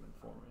using statement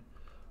for me.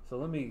 So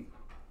let me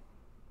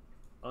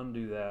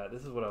undo that.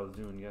 This is what I was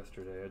doing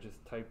yesterday. I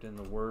just typed in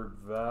the word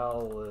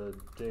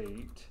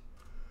validate,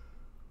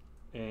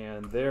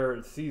 and there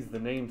it sees the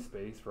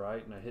namespace,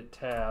 right? And I hit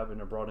tab, and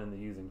it brought in the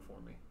using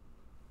for me.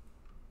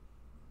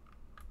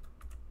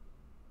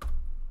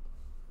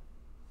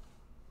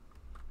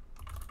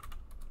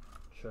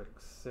 Check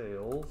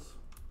sales,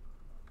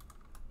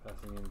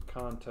 passing in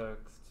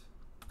context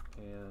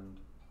and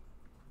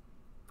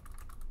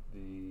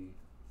the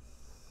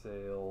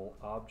sale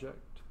object.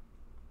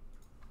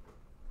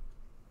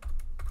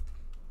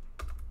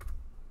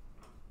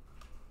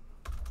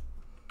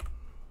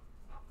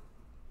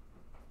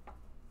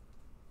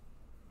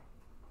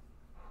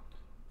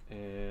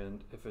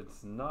 And if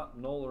it's not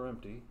null or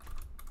empty,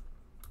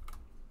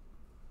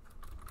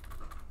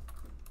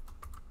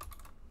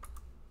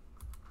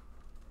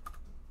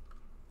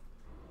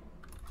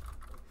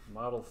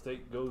 model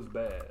state goes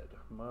bad.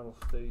 Model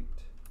state,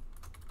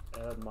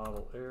 add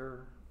model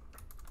error.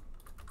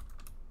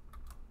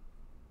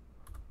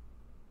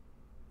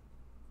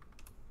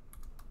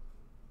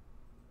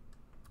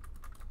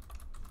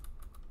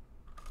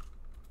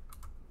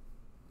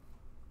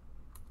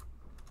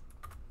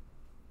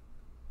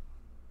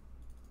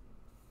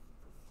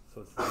 So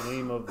it's the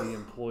name of the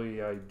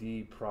employee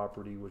ID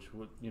property, which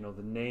would, you know,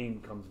 the name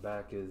comes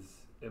back as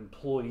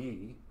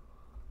employee,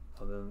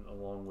 and then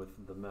along with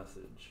the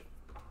message.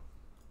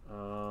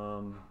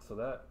 So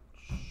that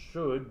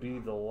should be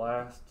the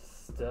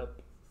last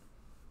step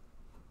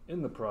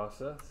in the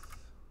process.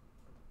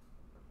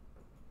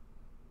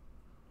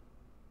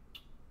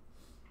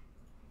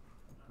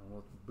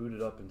 Let's boot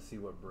it up and see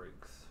what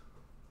breaks.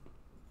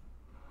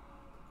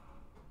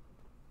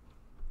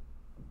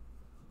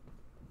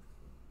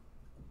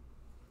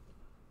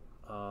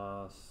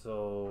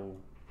 So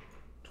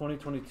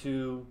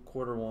 2022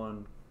 quarter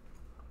one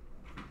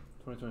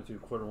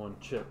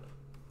chip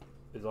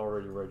is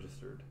already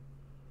registered.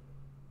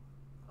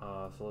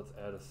 So let's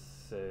add a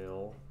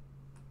sale.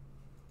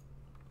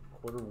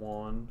 Quarter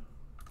one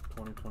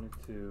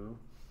 2022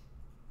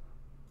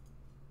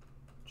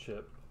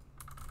 chip.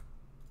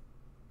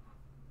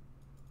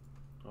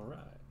 All right.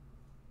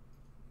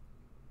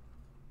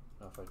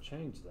 Now if I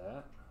change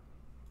that,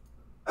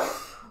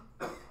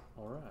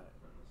 all right.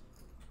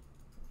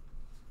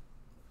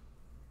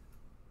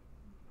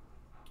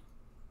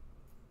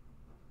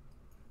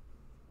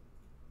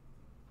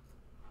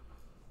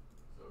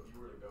 So if you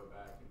were to go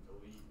back and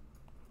delete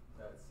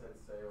that said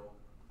sale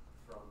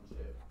from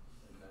chip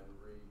and then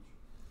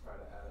try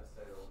to add a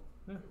sale,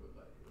 Yeah. it would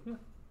let you. Yeah.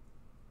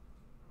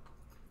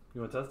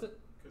 You want to test it?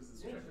 Because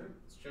it's, Yeah, checking, sure.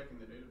 it's checking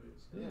the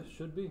database. Yeah, it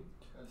should be.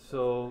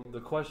 So the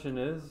question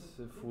is,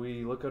 if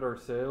we look at our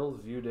sales,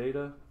 view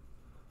data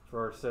for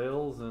our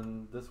sales,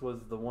 and this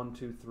was the 1,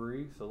 2,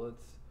 3. So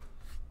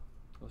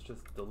let's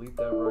just delete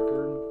that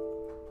record.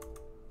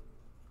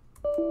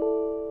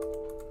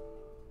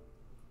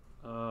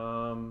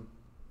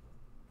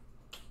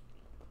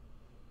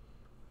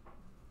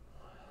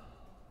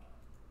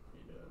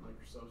 Need a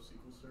Microsoft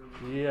SQL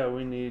Server. Yeah,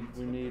 we need.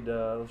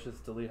 Let's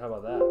just delete. How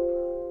about that?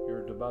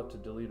 You're about to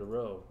delete a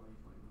row.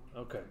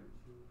 Okay.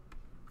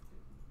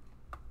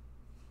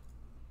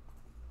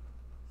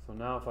 So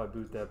now if I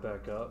boot that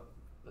back up,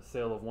 the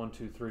sale of 1,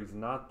 2, 3 is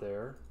not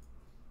there.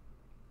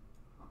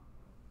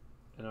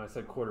 And I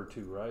said quarter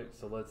 2, right?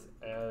 So let's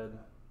add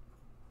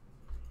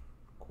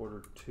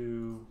quarter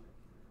 2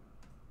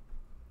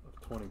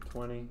 of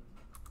 2020.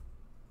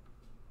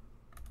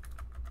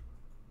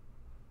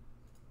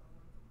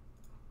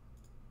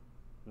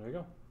 There you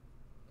go.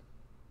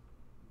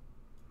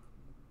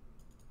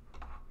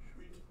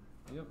 Sweet.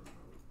 Yep.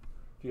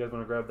 If you guys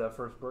want to grab that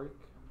first break,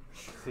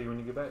 see you when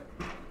you get back.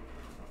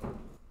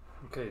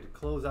 Okay, to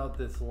close out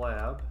this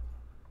lab,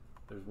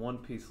 there's one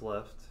piece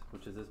left,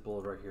 which is this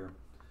bullet right here.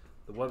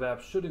 The web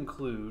app should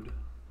include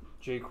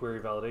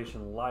jQuery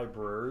validation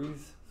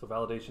libraries, so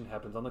validation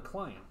happens on the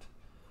client.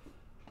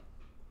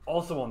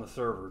 Also on the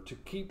server, to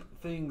keep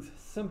things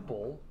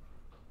simple,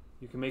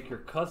 you can make your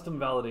custom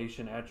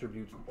validation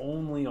attributes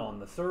only on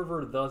the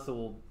server, thus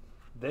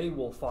they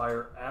will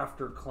fire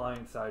after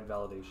client-side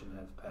validation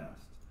has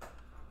passed.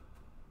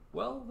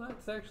 Well,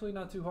 that's actually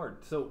not too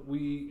hard. So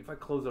if I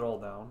close it all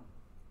down,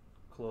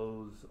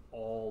 close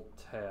all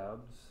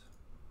tabs,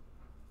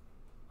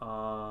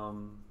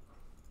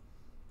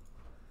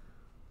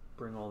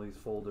 bring all these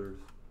folders.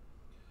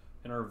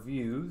 In our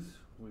views,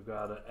 we've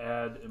got an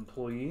add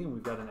employee and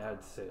we've got an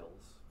add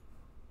sales.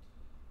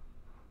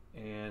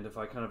 And if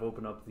I kind of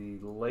open up the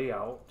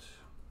layout,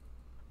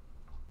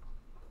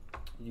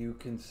 you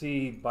can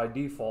see by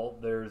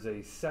default there's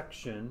a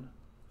section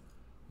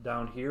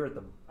down here at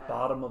the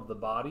bottom of the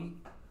body.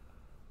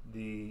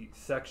 The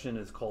section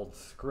is called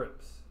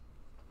scripts.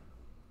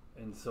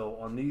 And so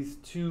on these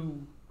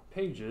two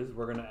pages,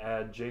 we're going to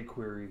add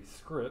jQuery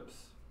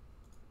scripts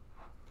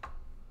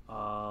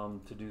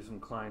to do some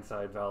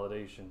client-side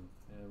validation.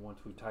 And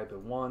once we type it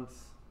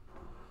once,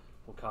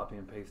 we'll copy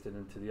and paste it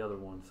into the other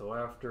one. So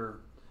after,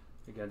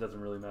 again, it doesn't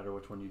really matter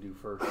which one you do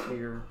first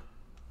here.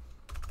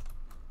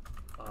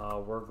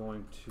 We're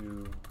going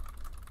to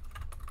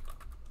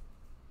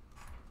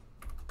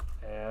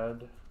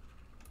add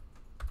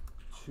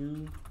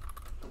to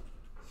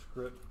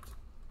script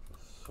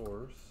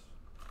source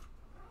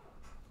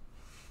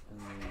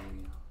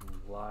in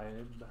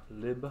the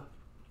lib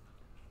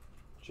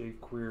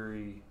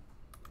jQuery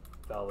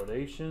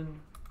validation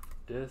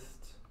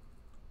dist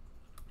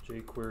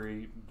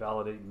jQuery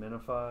validate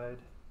minified.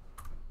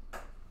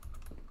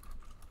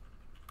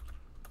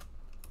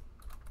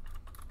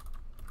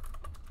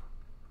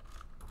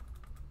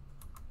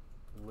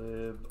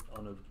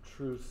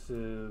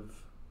 intrusive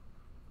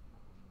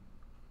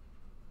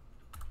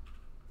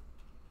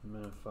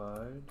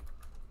minified.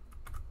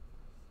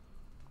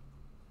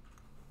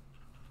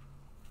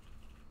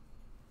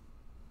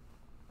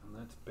 And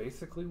that's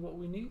basically what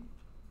we need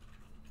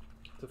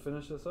to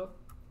finish this up.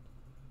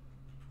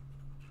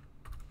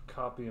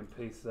 Copy and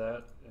paste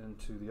that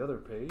into the other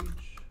page.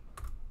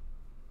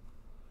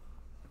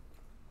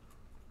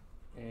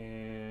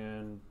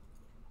 And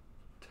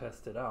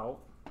test it out.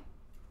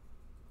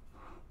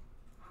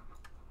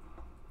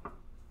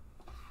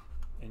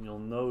 And you'll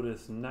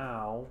notice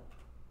now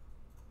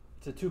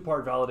it's a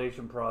two-part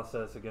validation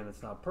process. Again,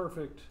 it's not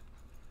perfect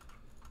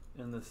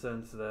in the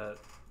sense that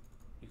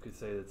you could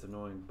say it's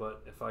annoying,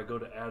 but if I go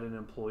to add an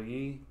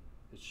employee,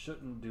 it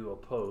shouldn't do a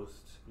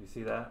post. You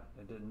see that?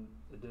 It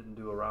didn't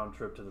do a round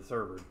trip to the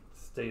server. It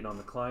stayed on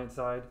the client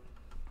side.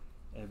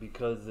 And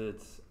because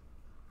it's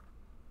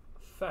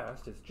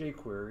fast, it's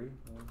jQuery.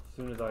 Well, as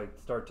soon as I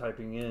start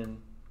typing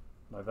in,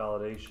 my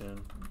validation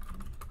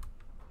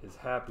is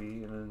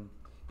happy, and then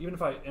even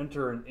if I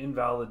enter an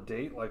invalid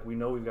date, like we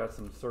know we've got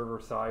some server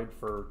side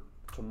for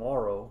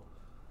tomorrow,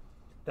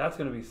 that's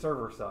going to be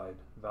server side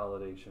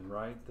validation,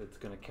 right? That's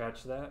going to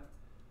catch that.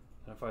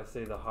 And if I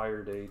say the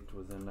hire date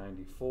was in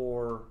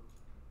 94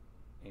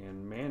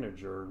 and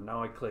manager,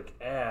 now I click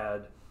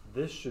add,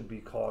 this should be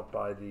caught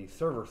by the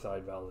server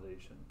side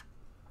validation,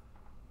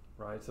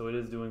 right? So it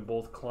is doing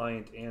both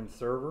client and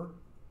server,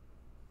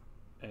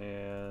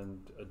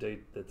 and a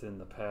date that's in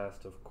the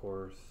past, of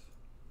course.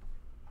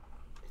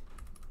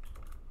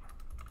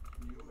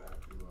 Can you go back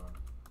to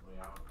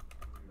layout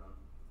when you're done?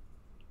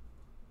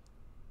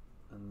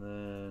 And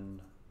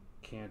then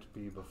can't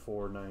be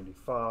before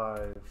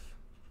 95.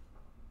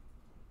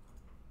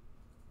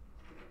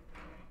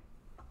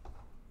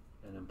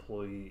 And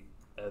employee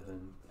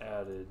Evan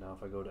added. Now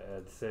if I go to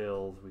add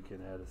sales, we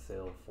can add a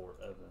sale for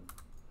Evan.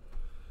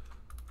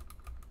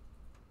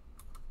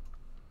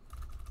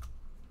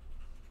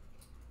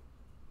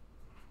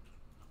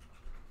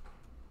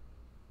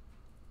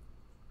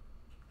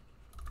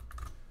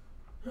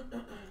 Can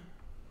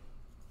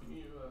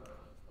you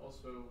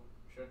also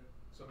check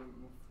something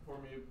for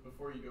me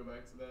before you go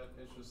back to that?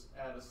 It's just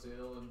add a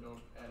sale and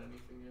don't add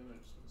anything in. I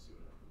just want to see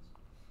what happens.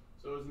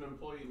 So is an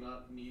employee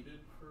not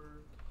needed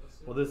for a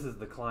sale? Well, this is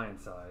the client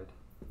side.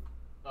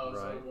 Oh,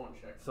 so right? it won't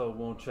check. So it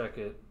won't check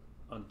it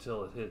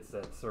until it hits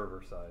that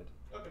server side.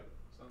 Okay,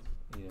 sounds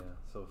good. Yeah,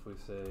 so if we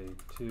say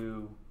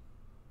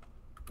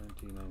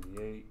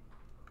 1998,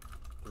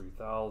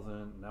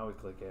 3000, now we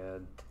click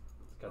add,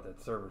 it's got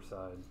that server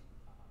side.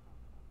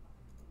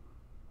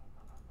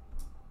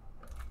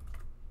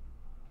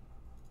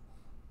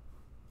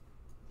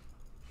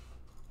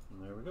 And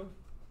there we go.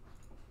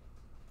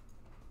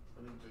 I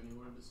think Vinny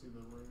wanted to see the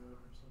layout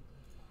or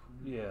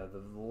something. Yeah,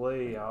 the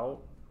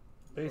layout,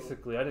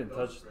 basically I didn't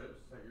those touch.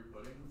 scripts that you're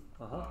putting,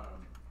 Uh-huh.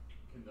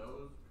 can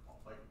those,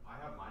 like, I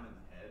have mine in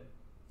the head.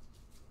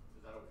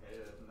 Is that okay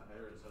that it's in the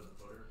header instead of the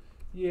footer?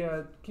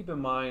 Yeah, keep in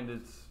mind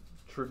it's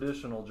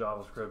traditional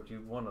JavaScript.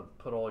 You want to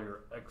put all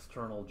your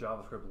external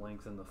JavaScript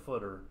links in the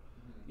footer,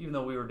 even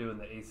though we were doing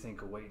the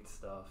async await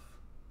stuff.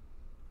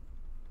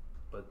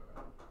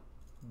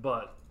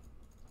 But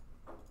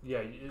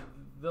yeah,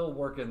 they'll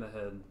work in the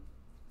head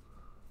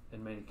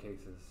in many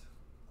cases.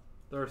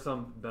 There are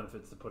some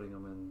benefits to putting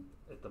them in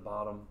at the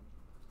bottom.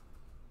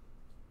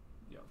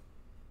 Yeah.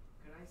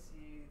 Could I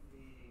see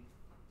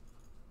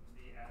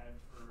the ad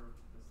for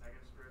the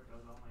second script? I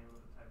was only able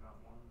to type out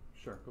one.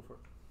 Sure, go for it.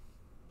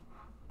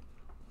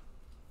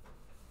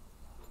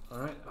 All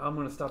right, I'm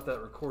going to stop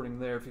that recording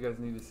there. If you guys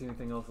need to see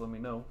anything else, let me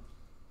know.